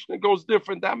Mishnah goes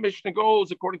different. That Mishnah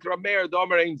goes according to Rameir,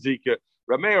 Domer Ein Zika.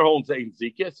 Rameir holds Ein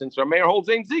Zika. Since Rameir holds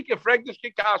Ein Zika, Fregdish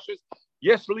Kikashis.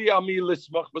 Yes, Li Ami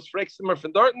Lismach was Frexemer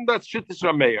von Dorten. That's Shittis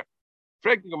Rameir.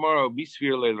 Frag the Gemara,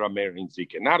 Misfir le Rameir in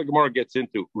Zika. Now the Gemara gets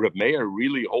into Rameir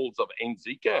really holds of Ein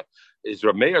Zika. Is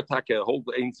Rameir Taka hold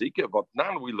Ein Zika? But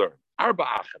now we learn. Arba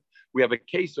Achem. We have a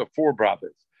case of 4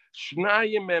 brothers.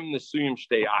 Shnayim mem nesuyim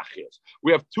shtei achios.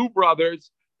 We have 2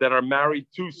 brothers that are married,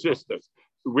 2 sisters.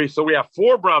 So we have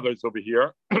 4 brothers over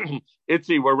here.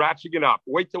 Itzi, we're ratcheting it up.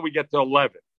 Wait till we get to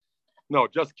 11. No,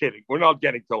 just kidding. We're not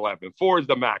getting to 11. 4 is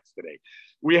the max today.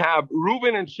 We have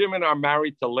Reuben and Shimon are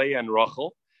married to Leah and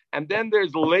Rachel. And then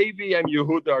there's Levi and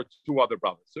Yehuda are 2 other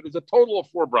brothers. So there's a total of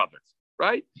 4 brothers,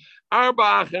 right?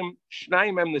 Arba'achim,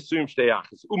 shnayim em nesuyim shtei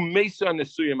achios. Umesa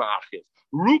nesuyim achios.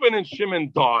 Reuben and Shimon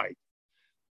died.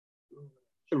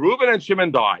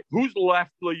 Who's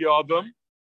left Le'Yavim?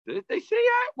 They say,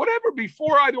 whatever.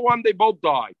 Before either one, they both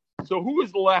died. So who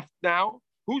is left now?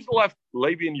 Who's left?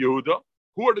 Levi and Yehuda.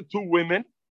 Who are the 2 women?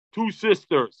 2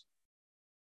 sisters.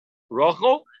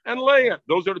 Rachel and Leah.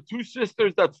 Those are the 2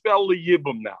 sisters that fell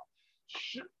Yibum now.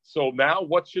 So now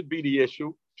what should be the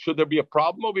issue? Should there be a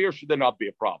problem over here? Should there not be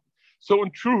a problem? So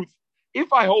in truth,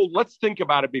 if I hold, let's think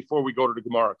about it before we go to the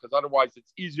Gemara, because otherwise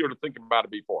it's easier to think about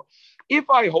it before. If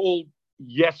I hold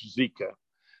yes Zika,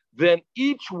 then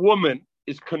each woman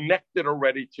is connected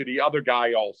already to the other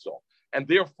guy also. And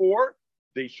therefore,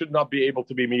 they should not be able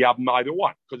to be Miyabim either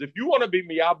one. Because if you want to be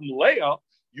Miyabim Leah,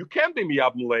 you can be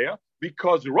Miyabim Leah,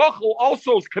 because Rachel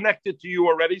also is connected to you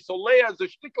already. So Leah is a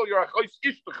shtickle, you're a chois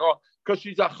ishtacha, because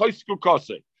she's a chois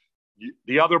kukase.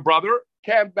 The other brother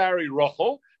can't marry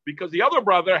Rachel, because the other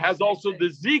brother has also the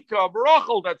Zika of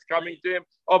Rachel that's coming to him,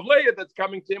 of Leah that's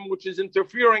coming to him, which is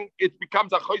interfering. It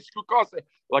becomes a chois kukase,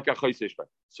 like a chois ishtacha.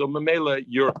 So Mamela,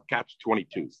 you're catch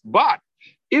 22s. But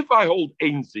if I hold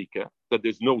Ein Zika, that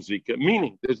there's no Zika,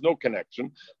 meaning there's no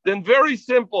connection, then very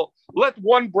simple. Let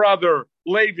one brother,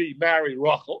 Levi, marry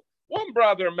Rachel, one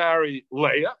brother marry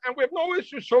Leah, and we have no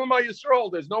issues. Shalom Yisrael,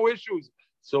 there's no issues.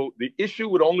 So the issue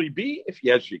would only be if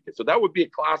yes Zika. So that would be a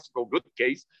classical good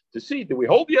case to see, do we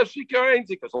hold yes Zika or Ein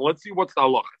Zika? So let's see what's the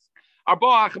halachas.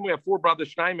 We have 4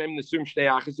 brothers,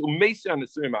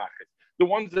 the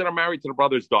ones that are married to the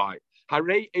brothers die.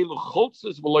 They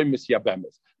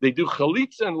do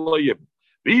chalitza and loyib.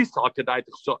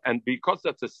 And because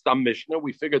that's a stam mishnah,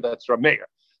 we figure that's Rameir.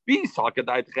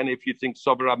 And if you think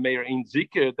Sober Rameir ain't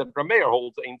Zika, that Rameir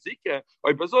holds ain't Zika.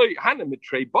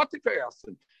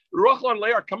 Rachel and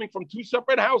Leah are coming from 2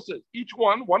 separate houses. Each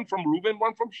one from Reuben,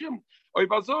 one from Shimon. Let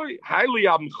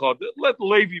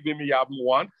Levi be miyabim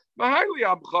one,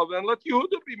 and let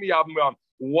Yehuda be miyabim one.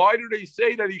 Why do they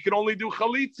say that he can only do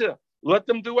chalitza? Let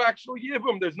them do actual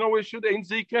yibum. There's no issue. There ain't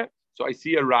Zika. So I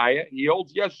see a raya. He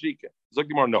holds yes Zika.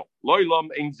 Zogimar no.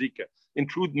 Loilam ain't Zika. In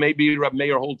truth, maybe Rab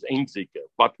Meir holds ain't Zika.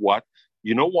 But what?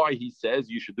 You know why he says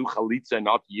you should do chalitza and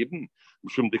not yibum?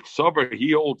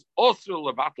 He holds also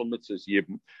levatel mitzvahs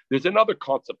yibum. There's another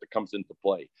concept that comes into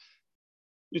play.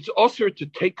 It's also to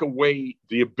take away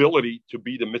the ability to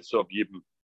be the mitzvah of yibum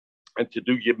and to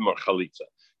do yibum or chalitza.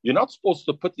 You're not supposed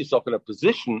to put yourself in a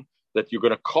position that you're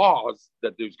going to cause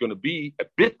that there's going to be a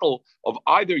bittul of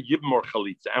either yibum or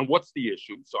chalitza. And what's the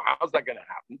issue? So how's that going to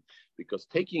happen? Because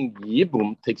taking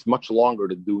yibum takes much longer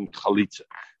than doing chalitza.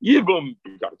 Yibum,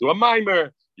 you got to do a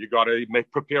mimer, you got to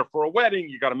prepare for a wedding,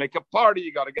 you got to make a party,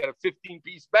 you got to get a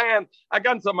 15-piece band, a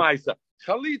ganza maisa.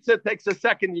 Chalitza takes a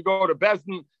second, you go to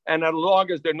Bezdin, and as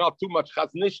long as they're not too much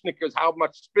chaznishnikers, how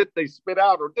much spit they spit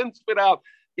out or didn't spit out,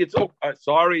 it's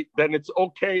then it's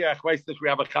okay. We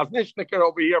have a chaznishniker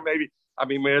over here, maybe. I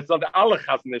mean, it's not alle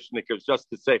chaznishnikers, just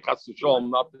to say, chas v'sholom,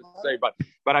 not to say, but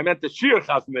I meant the shir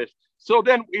chaznish. So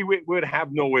then we would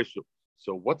have no issue.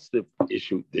 So what's the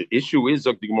issue? The issue is,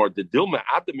 the dilma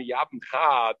adam yavim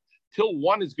chad, till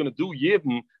one is going to do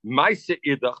yivim, maise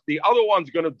idach, the other one's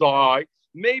going to die.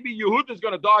 Maybe Yehuda's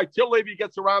going to die till Levi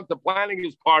gets around to planning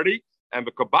his party, and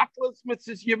the kabatlas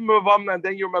mitzvahs yivim, and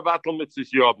then you're mevatel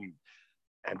mitzvahs yavim.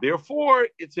 And therefore,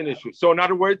 it's an issue. So in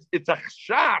other words, it's a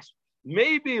chash.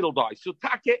 Maybe it'll die. So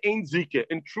take ain't zika.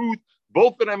 In truth,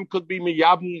 both of them could be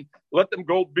miyabim. Let them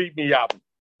go be miyabim.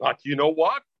 But you know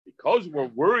what? Because we're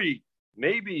worried,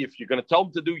 maybe if you're going to tell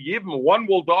them to do yibim, one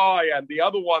will die and the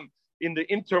other one in the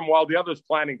interim while the other is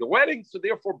planning the wedding. So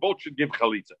therefore, both should give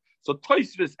chalitza. So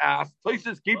Tosfos asks,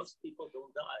 Tosfos keeps... Most people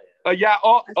don't die.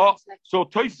 So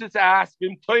Tosfos asks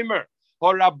him, Tomer,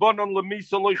 the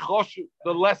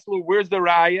Leslie, where's the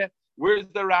raya? Where's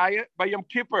the raya? By Yom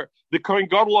Kippur, the Kohen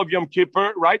Gadol of Yom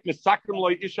Kippur, right? Misakim lo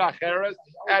isha acheres,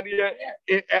 and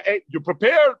you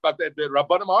prepared, but the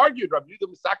Rabbanim argued. Rabbi Yehuda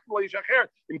misakim lo isha acheres.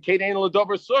 In Kedain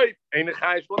ledover soif, ein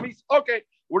chayish lamis. Okay,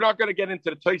 we're not going to get into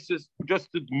the Tosfos.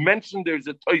 Just to mention, there's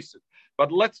a Tosfos.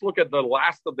 But let's look at the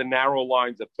last of the narrow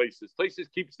lines of places. Places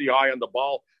keeps the eye on the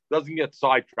ball, doesn't get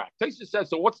sidetracked. Places says,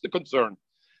 so what's the concern?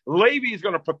 Levi is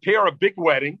going to prepare a big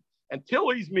wedding until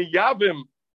he's miyavim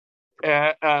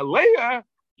Leah.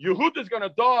 Yehuda is going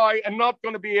to die and not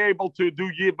going to be able to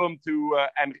do yibum to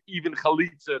and even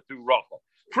chalitza to Rachel.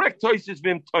 Frek toises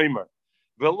vim toimer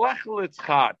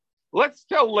v'lech. Let's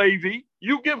tell Levi,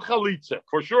 you give chalitza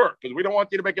for sure, because we don't want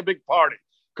you to make a big party,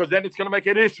 because then it's going to make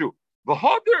an issue. The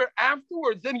Hodder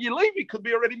afterwards, then Levi could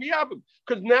be already miyavim,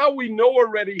 because now we know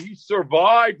already he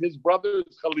survived his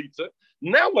brother's chalitza.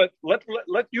 Now let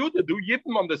Yehuda do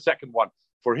yibum on the second one.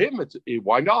 For him, it's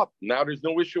why not? Now there's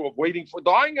no issue of waiting for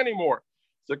dying anymore.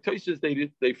 So Tosis,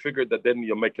 they figured that then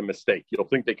you'll make a mistake. You'll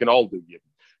think they can all do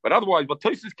yibum, but otherwise, but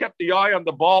Tosis kept the eye on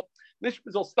the ball.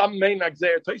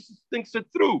 Tosis thinks it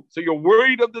through. So you're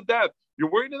worried of the death.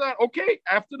 You're worried of that. Okay,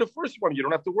 after the first one, you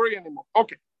don't have to worry anymore.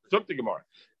 Okay, something Gemara.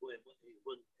 He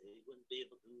wouldn't be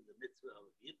able to do the mitzvah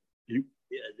of yibum.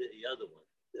 The other one.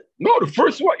 No, the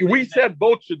first one, we said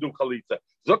both should do chalitza.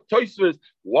 Zok Tosis,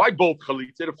 why both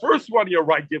chalitza? The first one, you're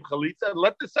right, give chalitza, and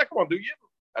let the second one do yibum.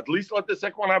 At least let the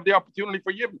second one have the opportunity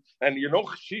for yibum. And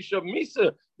shisha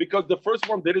misa, because the first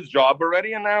one did his job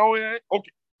already, and now,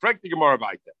 okay, frank the Gemara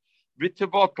about that.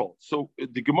 So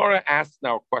the Gemara asks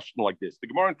now a question like this. The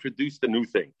Gemara introduced a new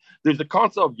thing. There's a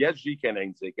concept of yes zika and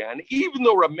ein zika, and even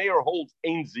though Rameir holds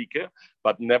ein zika,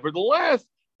 but nevertheless,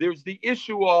 there's the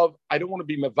issue of I don't want to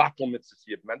be mevatel mitzvah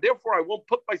yibum, and therefore I won't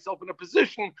put myself in a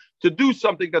position to do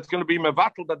something that's going to be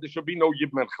mevatel, that there should be no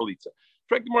yibum and chalitza.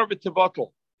 Frank Gemara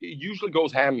v'tevatel, it usually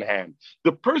goes hand in hand.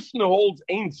 The person who holds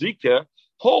ein zika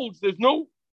holds there's no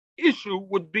issue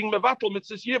with being mevatel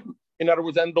mitzvah yibum. In other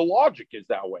words, and the logic is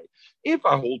that way. If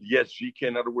I hold yes, Zika,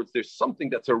 in other words, there's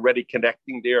something that's already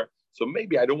connecting there. So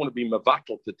maybe I don't want to be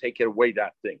mevatel to take away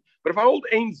that thing. But if I hold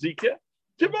ein Zika,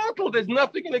 tevatel, there's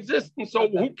nothing in existence. So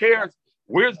who cares?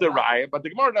 Where's the raya? But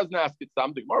the Gemara doesn't ask it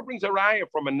some. The Gemara brings a raya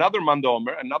from another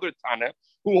mandomer, another Tana,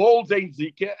 who holds ein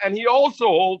Zika, and he also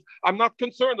holds, I'm not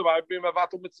concerned about being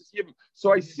mevatel mitzvah yibum.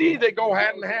 So I see they go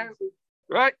hand in hand.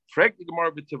 Right? Frag the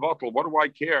Gemara b'tevatel. What do I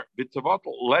care?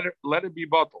 B'tevatel. Let it be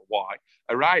batel. Why?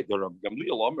 All right. The Ram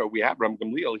Gamliel Omer. We have Ram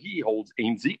Gamliel. He holds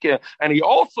ein zika, and he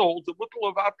also holds a little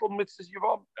of atel mitzvah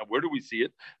yivam. And where do we see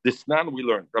it? This nan we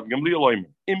learn. Ram Gamliel Omer.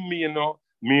 Im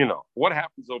miyano. What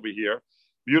happens over here?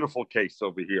 Beautiful case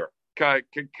over here.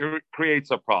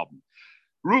 Creates a problem.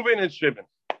 Reuven and Shimon.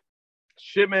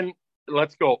 Shimon.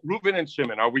 Let's go. Reuven and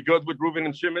Shimon. Are we good with Reuven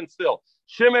and Shimon still?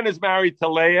 Shimon is married to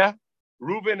Leah.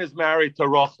 Reuven is married to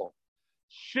Rachel.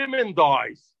 Shimon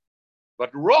dies, but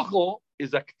Rachel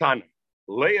is a ketana.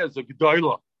 Leah is a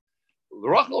gedola.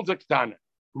 Rachel is a ketana.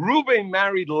 Reuven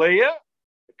married Leah,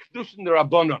 kedushin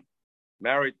derabanan.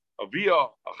 Married Avia,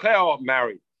 Achea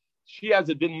married. She has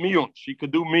a din miyun. She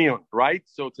could do miyun, right?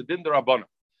 So it's a din derabanan.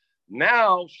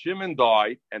 Now Shimon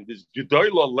died, and this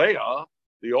gedola Leah,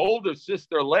 the older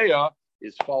sister Leah,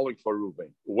 is falling for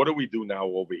Reuven. What do we do now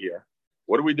over here?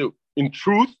 What do we do? In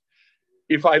truth,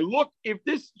 if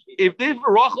this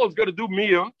Rachel is going to do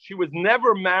miyun, she was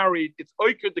never married. It's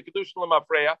oiker the kedushin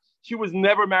l'mafreya. She was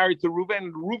never married to Reuven.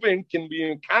 And Reuven can be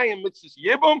in kayim mitzvah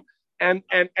yibum and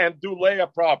do Leah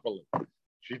properly.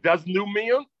 She doesn't do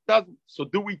miyun, doesn't. So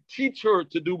do we teach her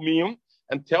to do miyun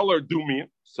and tell her do miyun?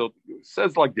 So it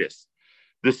says like this.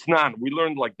 The snan we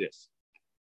learned like this.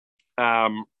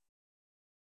 The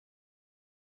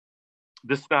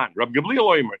snan Rab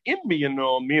Gamliel Omer im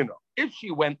miyun. If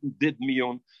she went and did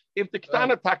miyun, if the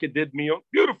Ketana Taka did miyun,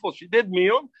 beautiful, she did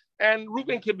miyun, and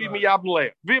Reuven can be miyab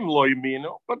Leah. Vim loy miyun,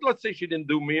 but let's say she didn't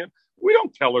do miyun. We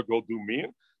don't tell her go do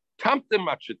miyun. Tamtem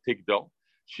tigdal.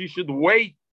 She should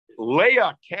wait.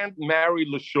 Leah can't marry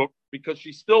Lashuk because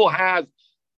she's still a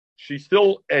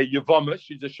Yavama.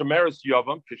 She's a Shemeres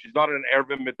Yavam because she's not an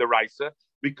Ervim Midaraisa,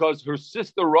 because her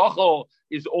sister Rachel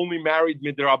is only married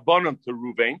Midarabanan to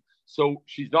Reuven. So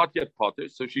she's not yet potter,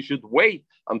 so she should wait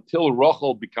until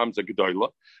Rachel becomes a gedola.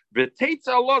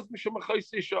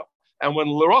 And when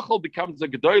Rachel becomes a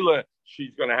gedola,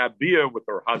 she's going to have beer with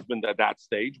her husband at that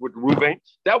stage, with Reuven.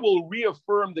 That will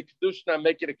reaffirm the kedushin and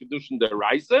make it a kedushin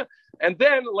deraisa. And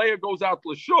then Leah goes out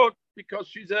l'shuk because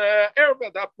she's a erva.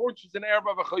 At that point, she's an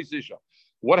erva of a chaysisha.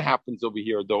 What happens over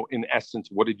here, though? In essence,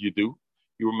 what did you do?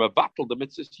 You were mevatel the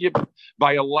mitzvah yibum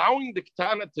by allowing the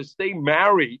ketana to stay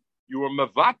married. You were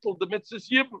mevatel the mitzvah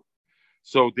yibum.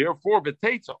 So therefore,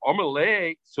 v'teitza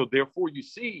omelei. So therefore, you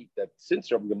see that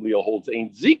since Rabbi Gamliel holds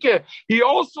ein zika, he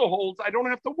also holds I don't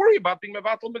have to worry about being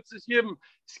mevatel mitzvah yibum.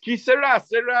 Skisera,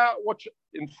 sera.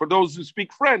 And for those who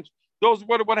speak French,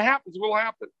 what happens will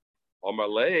happen.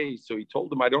 Omelei. So he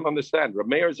told him, I don't understand.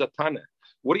 Rameir is a tana.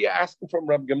 What are you asking from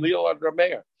Rabbi Gamliel and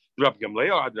Rameir?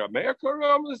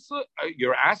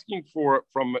 You're asking for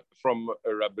from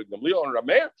Rabbi Gamliel and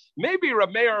Rameir. Maybe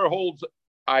Rameir holds.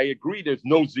 I agree. There's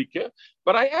no zika,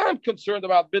 but I am concerned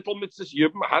about bittul mitzvahs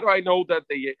yibum. How do I know that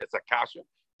it's a kasha?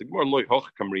 The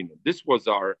Gemara This was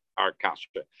our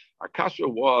kasha. Our kasha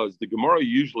was the Gemara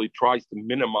usually tries to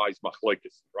minimize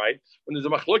machlokes, right? When there's a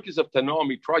machlokes of Tanoim,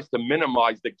 he tries to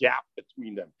minimize the gap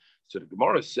between them. So the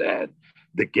Gemara said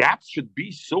the gap should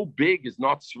be so big is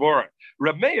not svara.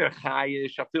 Rameir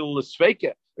chayish afil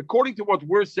l'sveika. According to what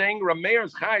we're saying,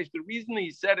 Rameir's chayish. The reason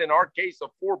he said in our case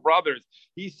of 4 brothers,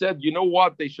 he said, you know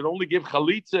what, they should only give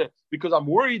chalitza because I'm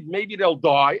worried maybe they'll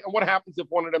die. And what happens if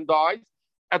one of them dies?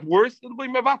 At worst, it'll be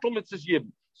mevatel mitzvahs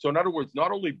yibum. So in other words,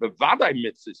 not only bevadai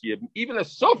mitzvahs yibum, even a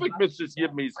suffix mitzvahs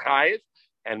yibum is chayish.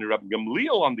 And Rabbi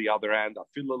Gamliel, on the other hand,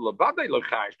 because Rabbi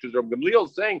Gamliel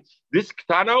is saying this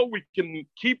ktana we can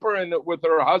keep her with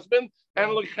her husband,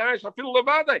 and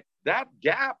that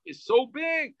gap is so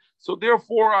big. So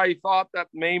therefore, I thought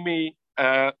that maybe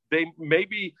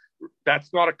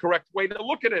that's not a correct way to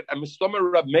look at it. And Mr.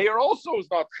 Rabbi Meir also is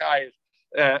not chayish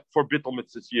for bittul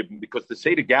mitzvahs yibum because to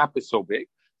say the gap is so big.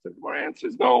 So my answer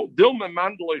is no. Dilma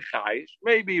mandalei chayish.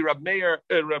 Maybe Rabbi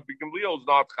Gamliel is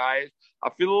not chayish. I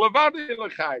feel levadi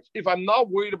lechayish. If I'm not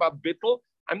worried about bittul,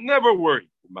 I'm never worried.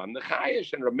 Man the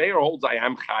chayish and Rabbi Meir holds I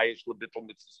am chayish lebittul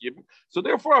mitzvahs yibum. So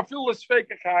therefore I feel less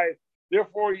fake chayish.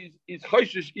 Therefore he's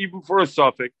chayish even for a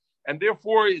suffix, and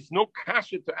therefore it's no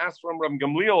kasha to ask from Rabbi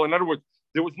Gamliel. In other words,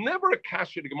 there was never a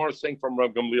kasha the Gemara saying from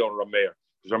Rabbi Gamliel and Rabbi Meir.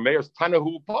 Because Rabbi Meir's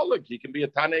Tanahu Polik. He can be a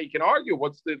Tana. He can argue.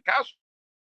 What's the kasha?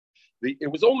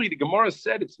 It was only the Gemara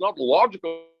said it's not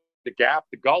logical. The gap,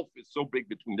 the gulf is so big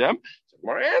between them. So the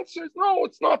Gemara answers, no,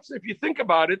 it's not. If you think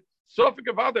about it, Sofik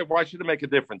about it, why should it make a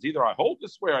difference? Either I hold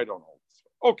this way or I don't hold this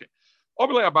way. Okay.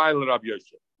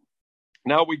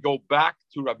 Now we go back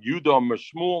to Rav Yudah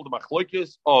Mashmul, the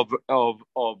machlokes of Rav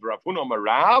Huna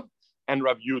Marav and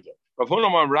Rav Yudah. Rav Huna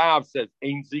Marav says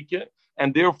Ein Zika,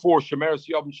 and therefore Shemeres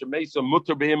Yom Shemesa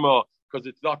Mutter Behema, because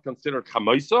it's not considered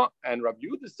chamaisa, and Rav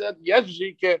Yudah said yes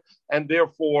zike, and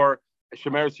therefore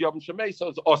shemeres yom shemesa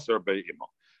is aser beima.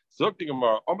 So the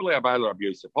Gemara, Amalei Abayla Rav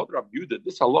Yosef, Rav Yudah,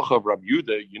 this halacha of Rav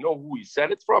Yudah, you know who he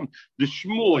said it from? The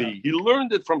Shmuel. He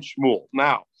learned it from Shmuel.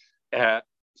 Now,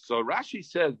 so Rashi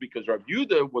says because Rav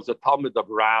Yudah was a Talmud of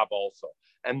Rav also,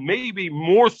 and maybe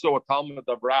more so a Talmud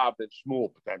of Rav than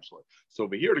Shmuel potentially. So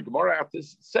over here, the Gemara after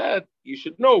said, you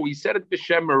should know, he said it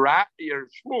b'shem Rav or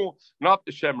Shmuel, not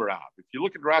b'shem Rav. If you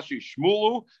look at Rashi,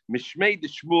 Shmuelu, Mishmei the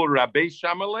Shmuel Rabbi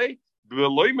Shamalei,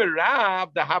 v'loy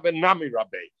Rav the Habenami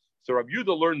Rabbi. So Rav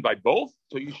Yudah learned by both.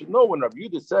 So you should know when Rav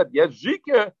Yudah said, yes,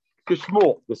 Zika,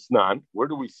 Kishmuel, the Snan. Where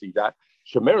do we see that?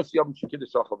 Shemeres Yom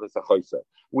Shekidish Achav Esachoyse.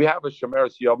 We have a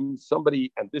Shemeres Yom,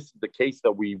 somebody, and this is the case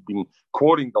that we've been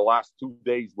quoting the last 2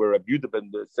 days where Rabbi Yudah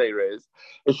ben Seir is,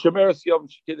 a Shemeres Yom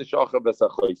Shekidish Achav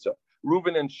Esachoyse.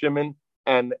 Reuven and Shimon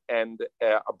and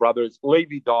brothers.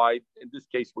 Levi died. In this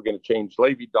case, we're going to change.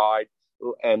 Levi died,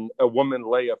 and a woman,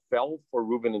 Leah, fell for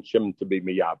Reuven and Shimon to be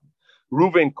miyab.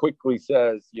 Reuven quickly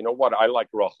says, you know what, I like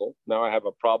Rachel. Now I have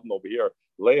a problem over here.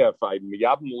 Leah, if I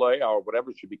miyabim Leah or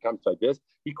whatever, she becomes like this.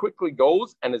 He quickly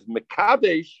goes and is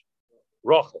mekadesh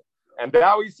Rachel. And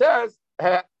now he says,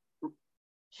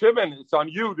 Shimon, it's on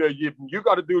you, the yibim. You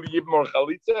got to do the yibim or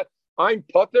chalitza. I'm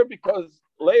potter because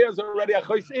Leah's already a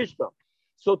chayis ishma.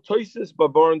 So Tosis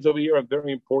Babarns over here are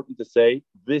very important to say.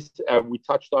 This, we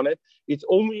touched on it. It's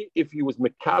only if he was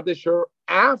mekadesher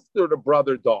after the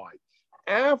brother died.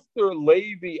 After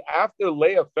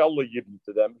Leah fell the yibim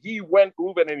to them, he went,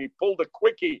 Reuben, and he pulled a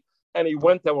quickie, and he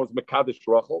went and was mekadesh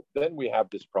Rachel. Then we have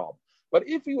this problem. But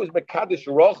if he was mekadesh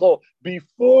Rachel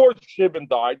before Shimon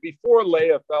died, before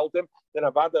Leah felt him, then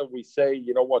Avada we say,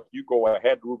 you know what, you go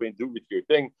ahead, Reuben, do with your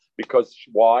thing. Because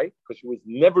why? Because she was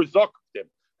never zucked him.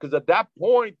 Because at that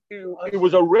point, it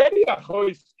was already a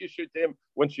choice issue to him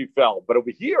when she fell. But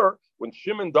over here, when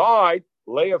Shimon died,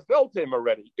 Leah felt him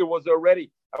already. It was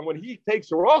already, and when he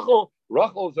takes Rachel,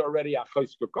 Rachel's already a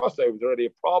choice kukasa. It was already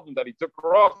a problem that he took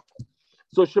Rachel.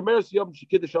 So Shemeres Yom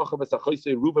Shekidish Achav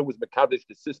Esachoyse, Reuven was Mekadesh,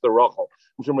 the sister Rachel.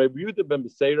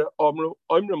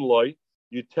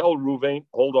 You tell Reuven,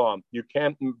 hold on, you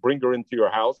can't bring her into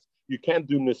your house. You can't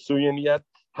do Nesuyin yet.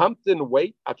 Hampton,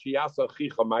 wait,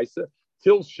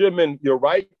 till Shimon, you're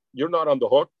right, you're not on the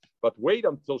hook, but wait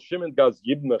until Shimon does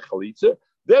Yibna Chalitza,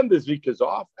 then the Zik is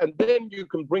off, and then you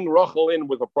can bring Rachel in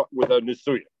with a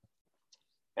Nesuyin.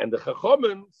 And the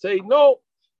Chachamim say, no.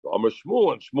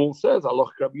 Shmuel, and Shmuel says, Allah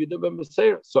Rabbi Yudah ben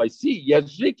Meseir. So I see,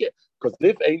 yes, Zika, because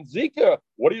if ain't Zika,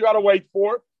 what do you got to wait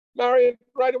for? Marry him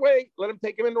right away. Let him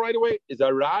take him in right away. Is a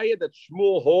raya that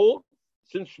Shmuel holds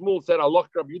Since Shmuel said Allah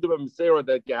Rabbi Yehuda ben Meseira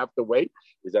that you have to wait,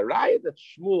 is a raya that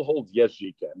Shmuel holds yes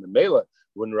Zika. And the Mela,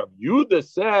 when Rabbi Yehuda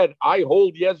said I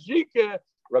hold yes Zika,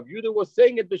 Rabbi Yehuda was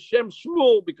saying it b'shem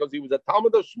Shmuel because he was a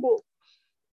Talmud of Shmuel.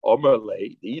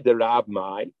 Omerle, either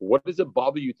Rabbi, what does it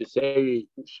bother you to say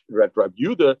that Rabbi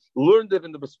Yehuda learned it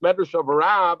in the Besmedrash of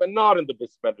Rab and not in the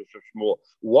Besmedrash of Shmuel?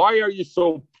 Why are you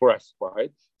so pressed by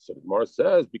it? So the Gemara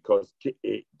says because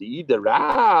the either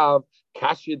Rab,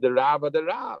 Kashi the Rab,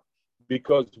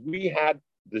 because we had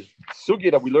the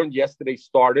sugya that we learned yesterday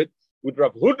started with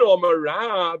Rav Huna Omer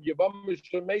Rab Yavam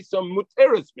Mishmesa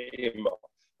Muteres Meima.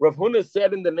 Rav Huna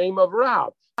said in the name of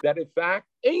Rab that in fact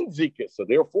ain't Zika. So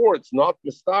therefore it's not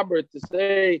mistaber to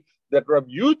say that Rav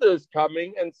Yehuda is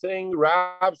coming and saying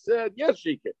Rab said yes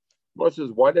Zika. Gemara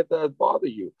says, why did that bother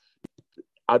you?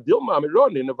 Maybe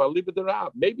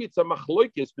it's a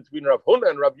machloikis between Rav Huna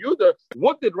and Rav Yehuda.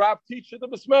 What did Rav teach to the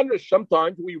Besmedrash?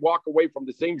 Sometimes we walk away from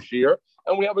the same shir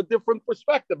and we have a different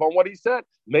perspective on what he said.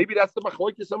 Maybe that's the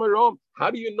machloikis amarom.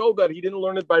 How do you know that he didn't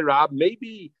learn it by Rav?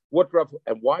 Maybe what Rav,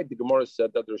 and why the Gemara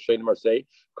said that the Rishonim are saying?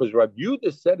 Because Rav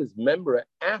Yehuda said his member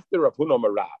after Rav Huna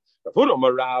Rav. Rav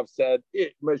Huna Rav said,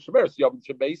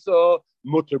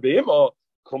 muter be'ima.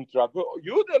 Come to Rav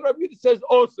Yehuda, and Rav Yehuda says,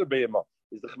 oser be'ima.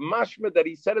 Is the mashma that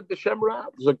he said it to Shem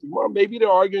Rab? It's like maybe they're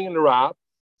arguing in the Rab.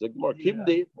 It's like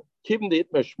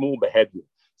Shmuel behedyu.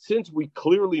 Since we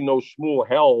clearly know Shmuel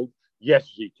held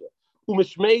yes Zika.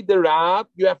 Umeshmei the Rab,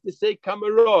 you have to say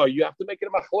kamera. You have to make it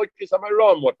a machloikis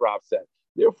amaron. What Rab said.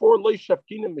 Therefore, lo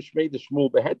shafkinim mishmei the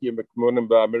Shmuel behedyu mekmonim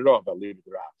ba'amiron.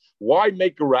 Why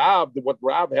make a Rab what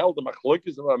Rab held the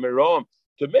machloikis amaron?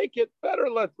 To make it better,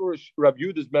 let Rav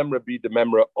Yehuda's memory be the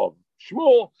memory of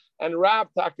Shmuel, and Rav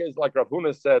Taka is like Rav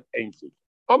Huna said, ain't it?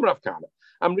 Rav Kana.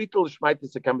 I'm Ritul Shmaita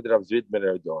Sekam Rav Zvid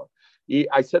Meredor.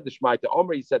 I said the Shmaita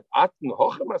Omer, he said, Atn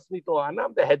Hochem Masnitla, and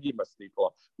I'm the Hedi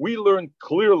Masnitla. We learned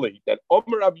clearly that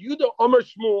Omer Rav Yehuda, Omer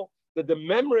Shmuel, that the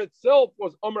memory itself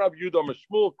was Omer Rav Yehuda, Omer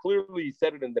Shmuel. Clearly, he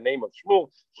said it in the name of Shmuel.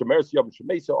 Shemer Siyam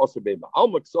Shemesa, also Bema.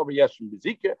 Almak Sover Yeshim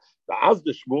Bezika, the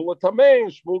Azda Shmuel,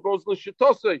 Tamein, Shmuel goes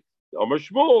Lishatosei. Omer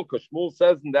Shmuel, because Shmuel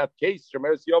says in that case,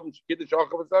 Shemer Siyam Shkidish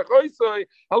Achav Zachoisei,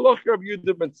 Halach Rav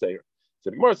Yehuda ben Seir. So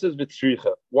the Gemara says,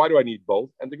 Vitzricha, why do I need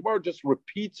both? And the Gemara just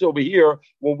repeats over here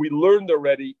what we learned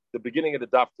already the beginning of the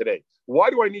daf today. Why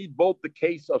do I need both the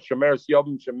case of Shemer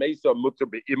Siyam Shemesa Mutter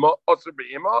Be'ima, Osir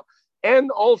Be'ima,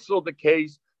 and also the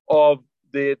case of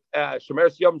the Shemer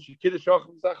Siyam Shkidish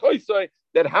Achav Zachoisei,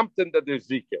 that Hampton, that there's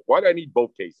Zika. Why do I need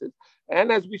both cases?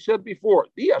 And as we said before,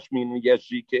 the Yashmin yes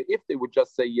Zika, if they would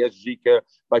just say yes Zika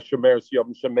by Shemer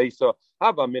Siyam Shemesa,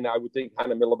 Havamin, I would think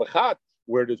Hanamila Bachat,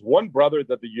 where there's one brother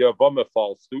that the Yavama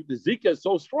falls to. The Zika is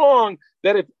so strong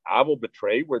that if I will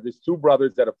betray, where there's two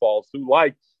brothers that it falls to,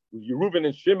 like Reuven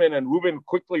and Shimon, and Reuven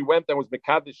quickly went and was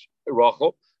Mekadesh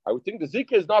Rachel, I would think the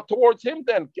Zika is not towards him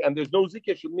then, and there's no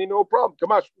Zika, should be no problem.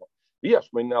 Kamashma. Yes,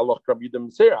 I would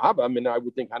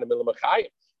think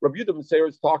Rabbi Yehuda Meseir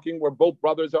is talking where both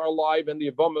brothers are alive and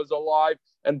the Avama is alive,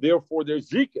 and therefore there's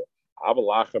Zika.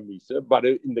 But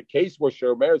in the case where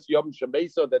Shemer Siyam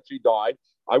Shemesa that she died,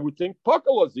 I would think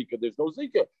Pakala Zika. There's no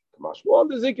Zika.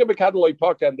 The Zika Bekadaloi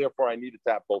Paka, and therefore I needed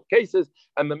to have both cases.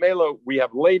 And the Mela, we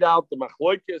have laid out the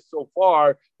Machloikis so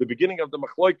far, the beginning of the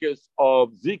Machloikis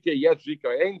of Zika, yes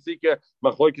Zika, ain't Zika,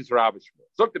 Machloikis Rabbi Shmuel.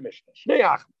 Zok the Mishnah.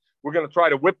 We're going to try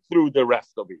to whip through the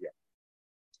rest over here.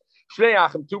 Shnei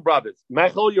Achim, two brothers.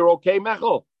 Mechel, you're okay,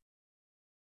 Mechel?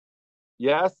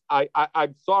 Yes,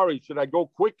 I'm sorry. Should I go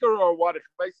quicker or what?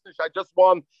 I just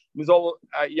want,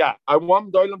 I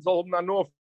want Doilam Zolom Nanof.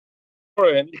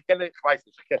 Okay,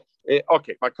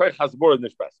 my koich has more than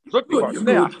this best.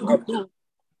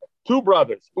 Two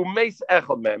brothers, Umeis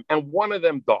Echel Mem, and one of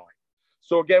them died.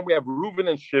 So again, we have Reuven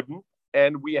and Shimon.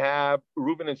 And we have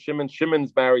Reuven and Shimon.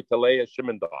 Shimon's married to Leah.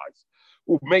 Shimon dies.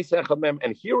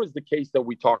 And here is the case that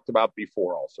we talked about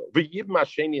before also. Reuven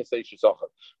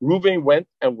went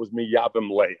and was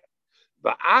miyavim Leah.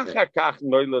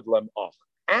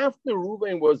 After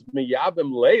Reuven was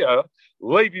miyavim Leah,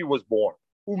 Levi was born.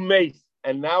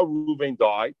 And now Reuven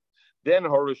died. Then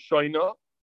Harishona,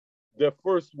 the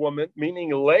first woman,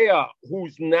 meaning Leah,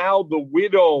 who's now the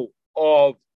widow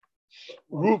of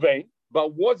Reuven,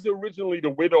 but was originally the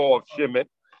widow of Shimon.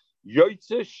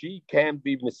 Yoitze, she can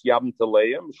be misyabim to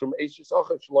Leah,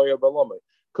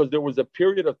 because there was a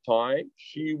period of time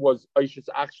she was Aishas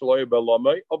Achshaloya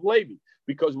Belamai of Levi.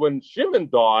 Because when Shimon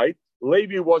died,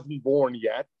 Levi wasn't born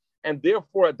yet, and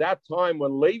therefore at that time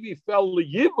when Levi fell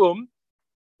Yibum,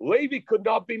 Levi could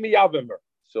not be miyavimer.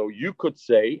 So you could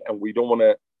say, and we don't want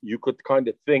to, you could kind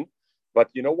of think, but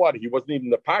you know what? He wasn't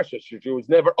even the Pasha. She was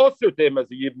never usher to him as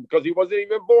a Yibum because he wasn't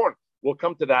even born. We'll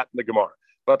come to that in the Gemara.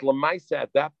 But Lamaisa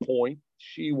at that point,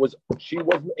 she wasn't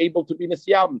able to be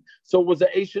Nisyabim. So it was a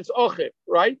Eishes Ochiv,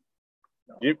 right?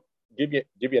 Give you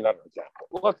another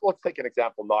example. Let's take an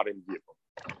example not in Yibum.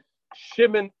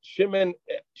 Shimon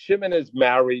is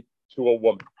married to a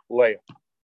woman, Leah.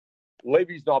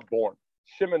 Levi's not born.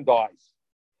 Shimon dies.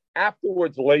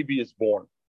 Afterwards, Levi is born.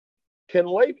 Can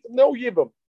Levi, no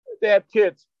Yibum, they had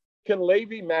kids. Can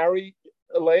Levi marry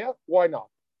Leah? Why not?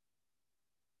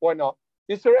 Why not?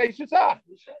 He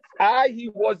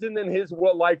wasn't in his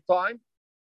lifetime.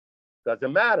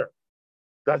 Doesn't matter.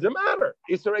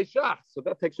 So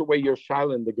that takes away your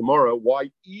shaila in the Gemara.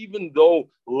 Why, even though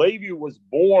Levi was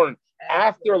born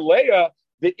after Leah,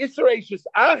 the Isra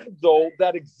Ach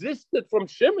that existed from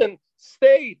Shimon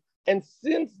stayed. And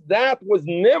since that was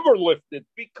never lifted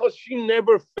because she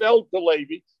never fell to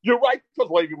Levi, you're right,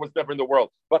 because Levi was never in the world.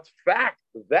 But fact,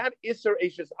 that Isser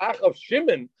Eshes Ach of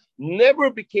Shimon never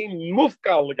became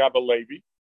Mufka Legaba Levi,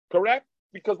 correct?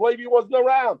 Because Levi wasn't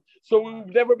around. So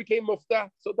it never became Mufta.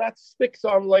 So that sticks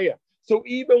on Leah. So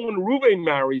even when Reuven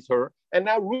marries her, and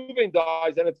now Reuven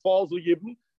dies and it falls to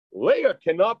Yibn, Leah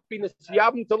cannot be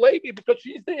Nisyabim to Levi because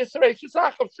she's the Yisrei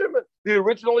Shesach of Shimon, the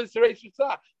original Yisrei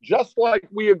Shesach. Just like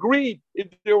we agreed, if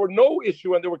there were no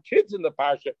issue and there were kids in the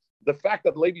Pasha, the fact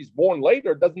that Levi's born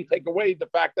later doesn't take away the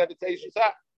fact that it's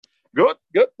Shesach. Good.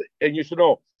 And you should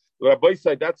know, Rabbi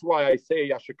said, that's why I say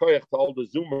Yashikoyach to all the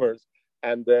Zoomers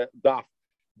and the Daf,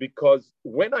 because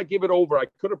when I give it over, I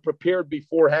could have prepared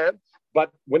beforehand.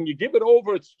 But when you give it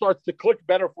over, it starts to click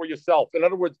better for yourself. In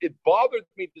other words, it bothered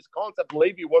me, this concept,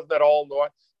 Levi wasn't at all. No.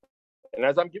 And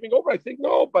as I'm giving over, I think,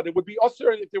 no, but it would be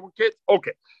usher if there were kids.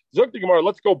 Okay. Zog the Gemara,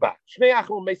 let's go back.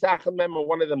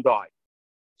 One of them died.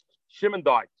 Shimon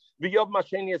died. And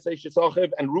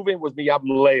Reuven was Miyab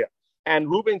Leah. And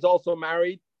Reuven's also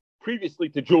married previously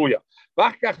to Julia.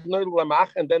 And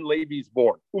then Levi is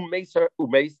born. And then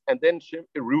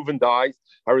Reuven dies.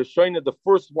 Harishona, the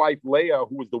first wife, Leah,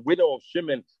 who was the widow of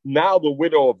Shimon, now the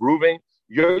widow of Reuven.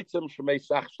 She's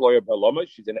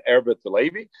an Erva to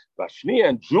Levi. Vashnia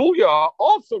and Julia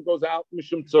also goes out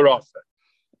Mishum Tzarasa.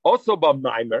 Also by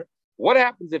Maimer. What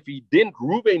happens if he didn't?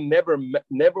 Reuven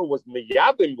never was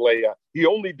Miyabim Leah. He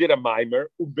only did a Maimer,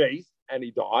 Ubeis, and he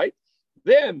died.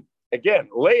 Then again,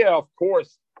 Leah, of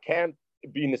course, can't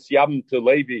be Nisyabim to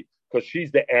Levi because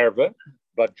she's the Erva,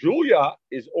 but Julia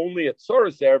is only a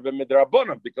Tzoros Erva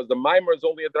midrabanan because the Maimer is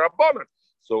only a drabanan.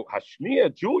 So Hashnia,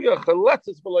 Julia,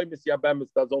 Chaletzes below Nisyabemis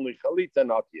does only Chalitza,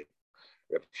 not yet.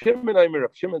 Rav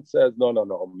Shimon says, no.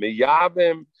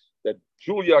 Miyabim, that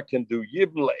Julia can do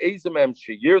Yibn le'ezemem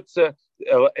sheyirtze,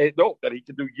 no, that he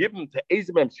can do Yibn to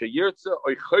ezemem sheyirtze,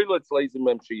 or Chayletz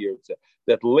le'ezemem sheyirtze.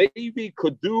 That Levi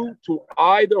could do to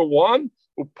either one,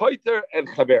 Upaiter and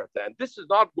Chaverta. And this is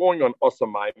not going on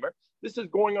Osamaimer. This is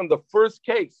going on the first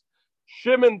case.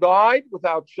 Shimon died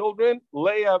without children.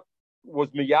 Leah was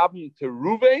Miyabim to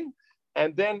Reuven.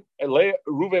 And then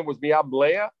Reuven was Miyabim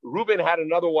Leah. Reuven had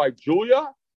another wife,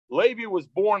 Julia. Levi was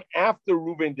born after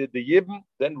Reuven did the Yibn.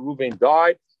 Then Reuven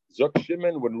died. Zok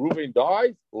Shimon, when Reuven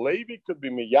dies, Levi could be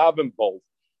Miyabim both.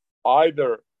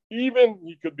 Either even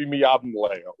he could be Miyabim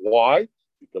Leah. Why?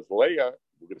 Because Leah,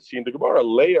 we're going to see in the Gemara,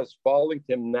 Leah is following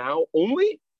him now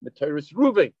only Materis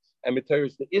Reuven. And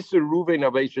Materis the Isser Reuven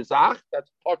of Eshesach,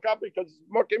 that's Pakam because it's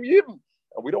Mokim Yibn.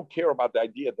 And we don't care about the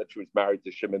idea that she was married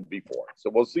to Shimon before. So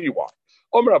we'll see why.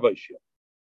 And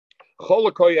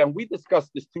we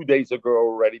discussed this 2 days ago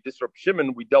already. This Rab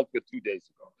Shimon we dealt with 2 days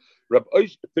ago.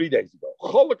 3 days ago.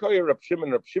 Rab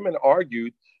Shimon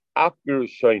argued,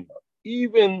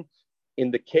 even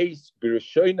in the case,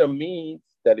 Birushoina means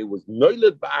that it was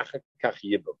Noiled Ba'achak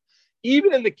Yibum.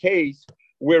 Even in the case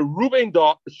where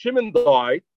Shimon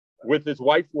died with his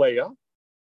wife Leah,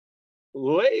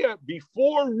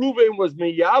 before Reuven was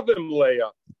Miyavim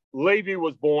Leah, Levi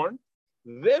was born.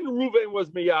 Then Reuven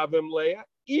was Miyavim Leah.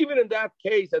 Even in that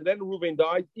case, and then Reuven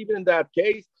died, even in that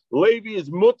case, Levi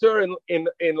is mutter in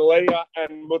Leah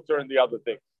and mutter in the other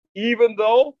thing. Even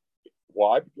though,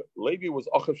 why? Because Levi was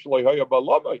Achav Shloihaya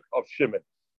Balava of Shimon.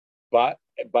 But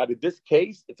in this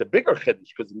case, it's a bigger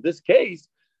chiddush, because in this case,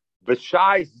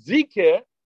 V'shai Zikeh,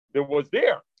 there was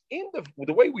there. In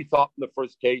the way we thought in the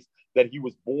first case, that he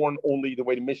was born only the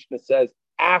way the Mishnah says,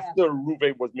 after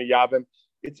Reuven was Miyavim,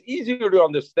 it's easier to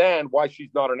understand why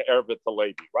she's not an Erva to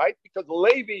Levi, right? Because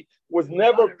Levi was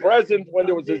never present when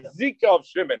there was a Zika of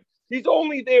Shimon. He's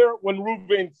only there when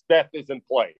Reuven's death is in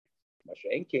play.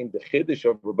 Mashen came the Chiddush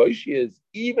of Rabbi is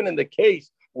even in the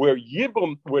case where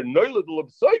Yibum, where Noilad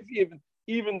L'Bsoif,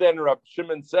 even then Rabbi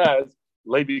Shimon says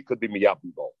Levi could be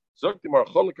Miyabim. How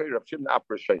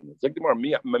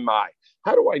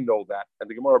do I know that? And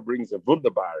the Gemara brings a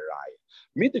wunderbar raya.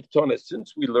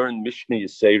 Since we learned Mishnah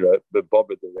Yisera, the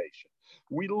Baba Dereisha,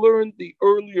 we learned the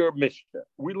earlier Mishnah.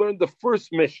 We learned the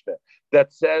first Mishnah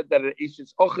that said that an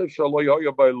Eishes Achiv Shalo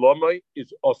Yoya by Lamai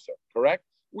is Osir, correct?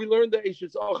 We learned that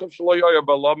Eishes Achiv Shalo Yoya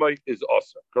by Lamai is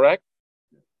Osir, correct?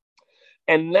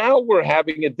 And now we're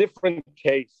having a different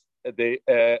case.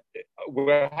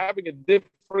 We're having a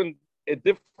different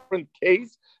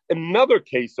case, another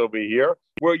case over here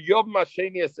where Yov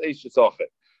Mashenias Eishes Achiv.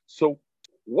 So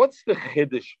what's the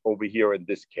chiddush over here in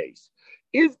this case?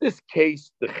 Is this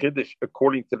case the chiddush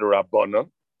according to the Rabbanan,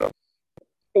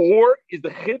 or is the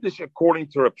chiddush according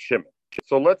to Reb Shimon?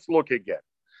 So let's look again.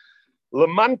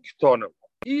 Leman K'tonim.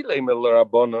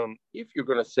 If you're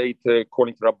going to say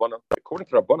according to Rabbanan,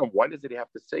 why does it have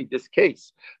to say this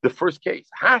case, the first case?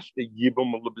 Now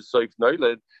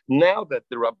that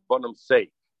the Rabbanan say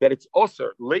that it's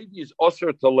Osir, Levi is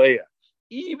Osir to Leah,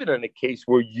 even in a case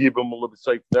where Yibam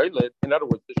L'B'Seif Noiled, in other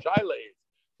words, the Shaila is,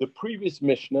 the previous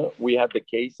Mishnah, we had the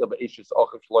case of Eishes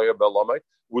Achiv Shloya Belamai,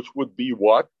 which would be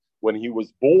what? When he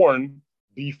was born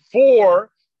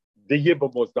before the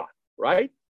Yibam was done,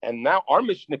 right? And now our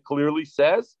Mishnah clearly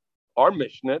says, our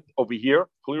Mishnah over here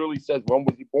clearly says, when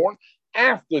was he born?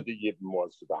 After the Yibam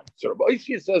was done. So Rabbi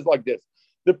Ishia says like this,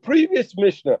 the previous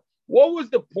Mishnah, what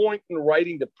was the point in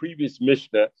writing the previous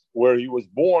Mishnah where he was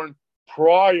born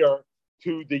prior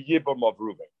to the Yibam of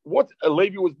Reuven? What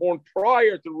Levi was born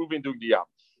prior to Reuven doing the Yam?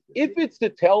 If it's to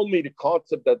tell me the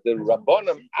concept that the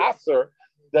Rabbanim Aser,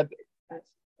 that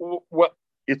well,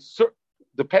 it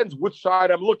depends which side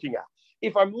I'm looking at.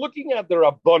 If I'm looking at the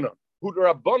Rabbanim, who the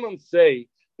Rabbanim say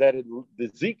that the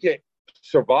Zika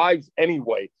survives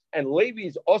anyway, and Levi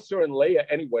is Osir and Leah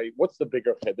anyway, what's the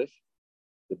bigger chiddush?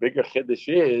 The bigger chiddush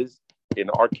is, in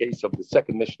our case of the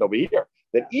second Mishnah over here,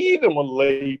 that even when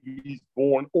Levi is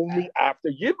born only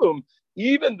after Yibum,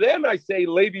 even then I say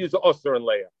Levi is Osir and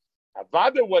Leah.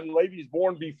 Avada when Levi is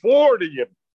born before the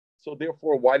Yibum. So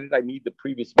therefore, why did I need the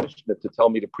previous Mishnah to tell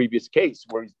me the previous case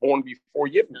where he's born before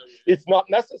Yibum? It's not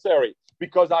necessary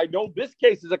because I know this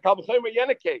case is a Kal V'chomer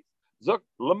Yena case. In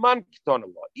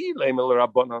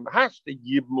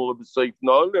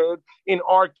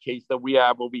our case that we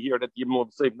have over here, that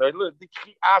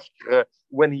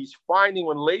when he's finding,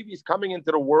 when Levi is coming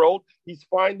into the world, he's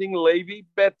finding Levi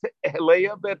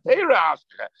Leah Betera.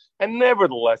 And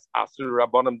nevertheless, Aser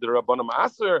Rabbanim, the Rabbanim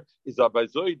Aser is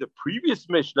Abazoi, the previous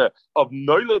Mishnah of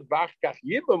Noiled Bachkach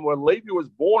Yibam, when Levi was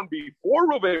born before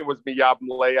Reuven was Miyabim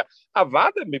Leah.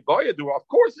 Avada Mibayadu, of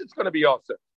course it's going to be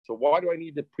Aser. So why do I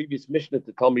need the previous Mishnah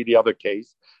to tell me the other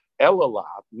case?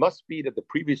 Elalat must be that the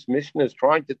previous Mishnah is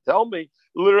trying to tell me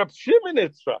Reb Shimon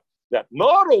Itzra, that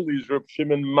not only is Reb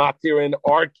Shimon matir in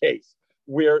our case,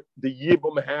 where the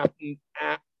Yibum happened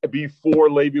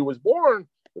before Levi was born,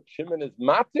 Reb Shimon is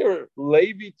matir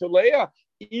Levi to Leah,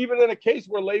 even in a case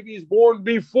where Levi is born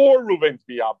before Reuven's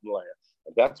Biyab Leah.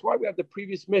 And that's why we have the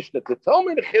previous Mishnah to tell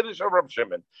me the Chiddush of Reb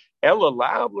Shimon.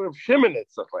 Elalat Reb Shimon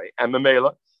Itzra and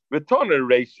Memela.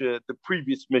 The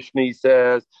previous Mishnah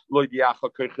says, to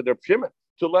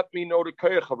let me know the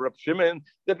koyach of Reb Shimon,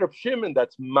 that Reb Shimon,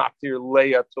 that's matir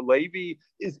Leah to Levi,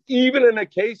 is even in a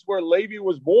case where Levi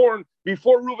was born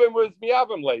before Reuven was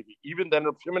miyavim Levi. Even then,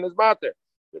 Reb Shimon is matir.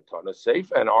 The Tana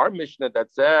Seif and our Mishnah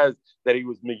that says that he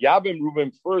was miyavim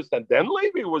Reuven first and then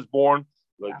Levi was born.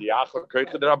 That the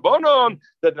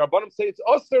Rabbanim say it's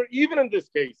usher even in this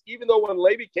case, even though when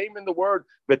Levi came in the word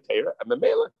Betera and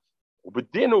Memela.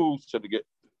 But then, so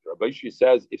Rabbi Shia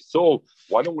says, if so,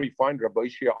 why don't we find Rabbi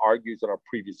Shia argues on our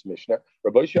previous Mishnah?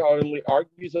 Rabbi Shia only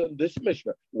argues on this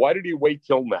Mishnah. Why did he wait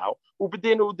till now? In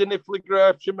truth,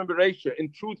 Reb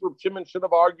Shimon should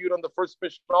have argued on the first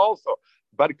Mishnah also.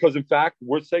 But because, in fact,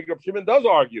 we're saying Reb Shimon does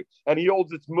argue, and he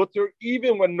holds its mutter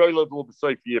even when Noilad will be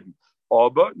safe yibim.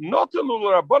 But not to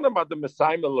Rabbanim at the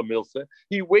Messiah Lamilsa.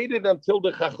 He waited until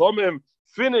the Chachomim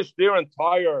finished their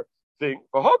entire thing.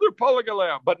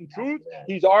 But in truth,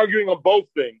 he's arguing on both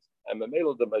things. And the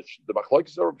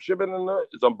machlokes of Shimon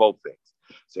is on both things.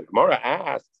 So Gemara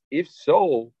asks, if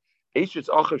so, how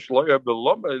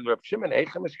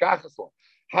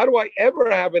do I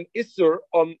ever have an Isser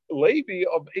on Levi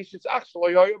of Eishes Ach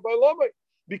Shloya B'Lomai?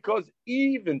 Because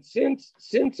even since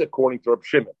according to Reb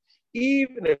Shimon,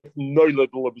 even if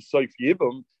Noilad L'B'Seif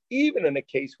Yibam, even in a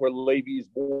case where Levi is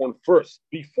born first,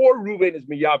 before Reuven is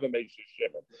Miyavim Eishes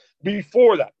Shimon,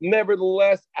 before that,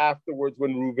 nevertheless, afterwards,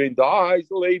 when Reuven dies,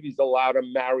 Levi is allowed to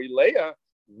marry Leah.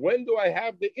 When do I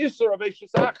have the Isser of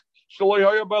Eishes Ach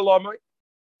Shloya B'Lomai?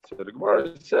 So the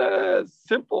Gemara says,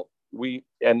 simple.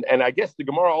 and I guess the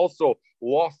Gemara also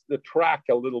lost the track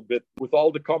a little bit with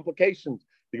all the complications.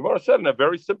 The Gemara said in a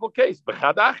very simple case,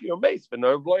 let's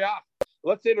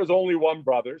say there's only one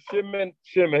brother, Shimon.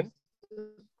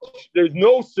 There's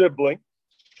no sibling.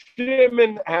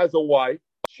 Shimon has a wife.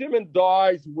 Shimon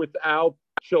dies without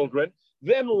children.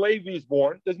 Then Levi's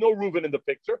born. There's no Reuven in the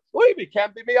picture. Levi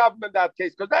can't be Miyavim in that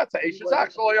case because that's Aishas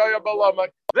actually.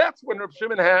 That's when Reb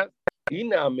Shimon has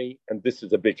Inami, and this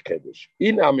is a big kiddush.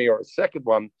 Inami, or a second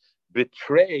one,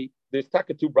 betray. There's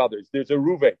taka two brothers. There's a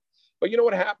Reuven, but you know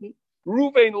what happened?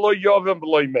 Reuven lo Yovim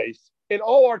lo Meis. In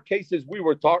all our cases we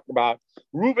were talking about,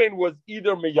 Reuven was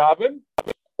either Miyavim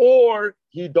or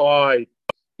he died.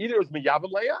 Either it was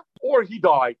Miyavim Leah or he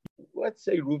died. Let's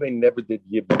say Reuven never did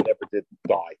Yibum, never did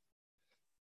die.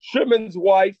 Shimon's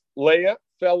wife, Leah,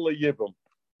 fell to Yibum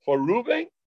for Reuven,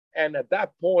 and at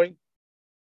that point,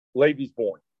 Levi's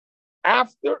born.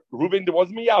 After Reuven, there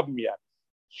wasn't Miyavim yet.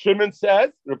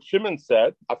 Reb Shimon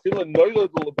said, I feel a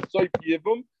noilad l'b'soif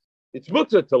Yibum, it's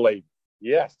mutter to Levi.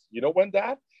 Yes, you know when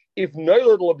that? If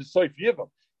noilad l'b'soif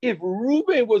Yibum, if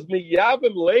Reuven was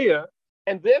Miyavim Leah,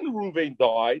 and then Reuven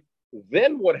died,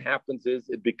 then what happens is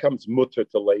it becomes mutter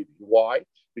to Levi. Why?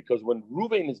 Because when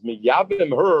Reuven is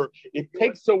miyavim her, it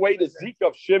takes away the zik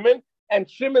of Shimon, and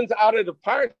Shimon's out of the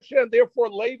parsha, and therefore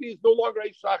Levi is no longer a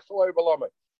shach shaloi b'lamai.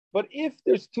 But if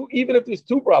there's two, even if there's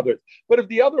two brothers, but if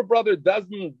the other brother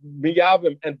doesn't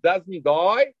miyavim and doesn't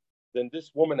die, then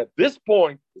this woman at this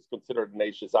point is considered an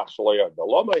shach shaloi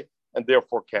b'lamai, and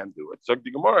therefore can do it. So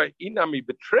the Gemara, inami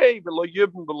betray v'lo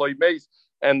yibim v'lo meis,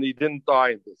 and he didn't die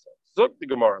in this. So the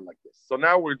Gemara like this. So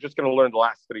now we're just going to learn the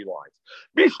last three lines.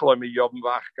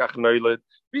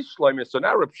 So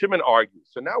now Reb Shimon argues.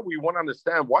 So now we want to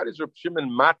understand, why does Reb Shimon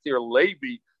matir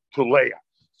Levi to Leah?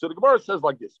 So the Gemara says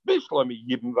like this.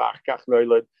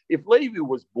 If Levi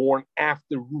was born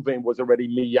after Reuven was already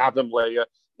miyavim Leah,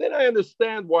 then I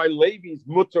understand why Levi's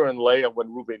mutter and Leah when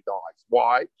Reuven dies.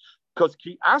 Why? Because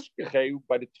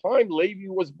by the time Levi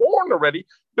was born already,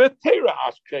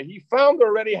 he found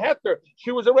already Heter.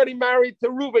 She was already married to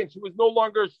Reuven. She was no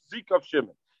longer Zik of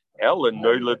Shimon.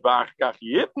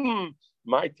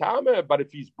 My Tama, but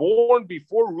if he's born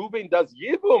before Reuven does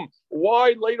Yibum,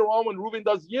 why later on when Reuven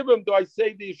does Yibum do I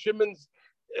say the Shimon's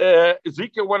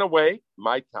Zika went away?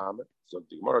 My Tama. So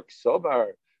the Gemara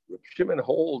Ksovar, Reb Shimon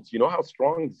holds, you know how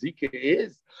strong Zika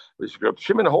is? Reb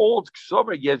Shimon holds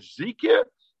Ksovar, yes, Zika.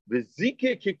 The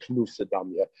Zika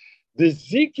kiknusadamya. The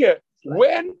Zika,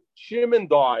 when Shimon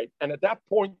died, and at that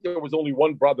point there was only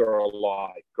one brother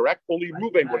alive, correct? Only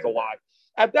Reuven was alive.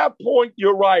 At that point,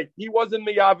 you're right. He wasn't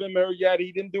miyavim her yet.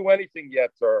 He didn't do anything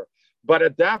yet to her. But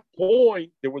at that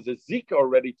point, there was a Zika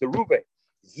already to Reuven.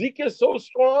 Zika is so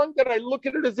strong that I look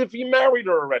at it as if he married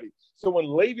her already. So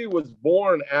when Levi was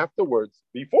born afterwards,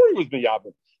 before he was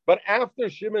miyavim, but after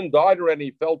Shimon died already,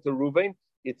 he fell to Reuven.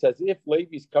 It's as if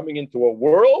Levi's coming into a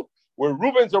world where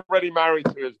Reuven's already married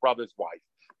to his brother's wife.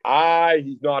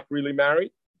 He's not really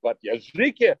married, but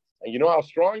Yazrika, and you know how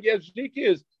strong Yazrika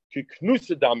is? It's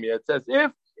as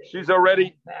if she's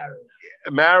already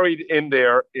married in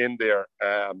there.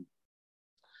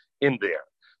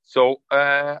 So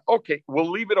okay,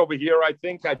 we'll leave it over here. I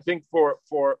think for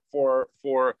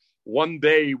one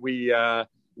day we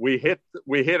hit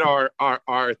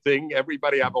our thing.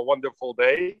 Everybody have a wonderful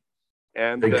day.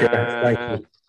 And Thank you.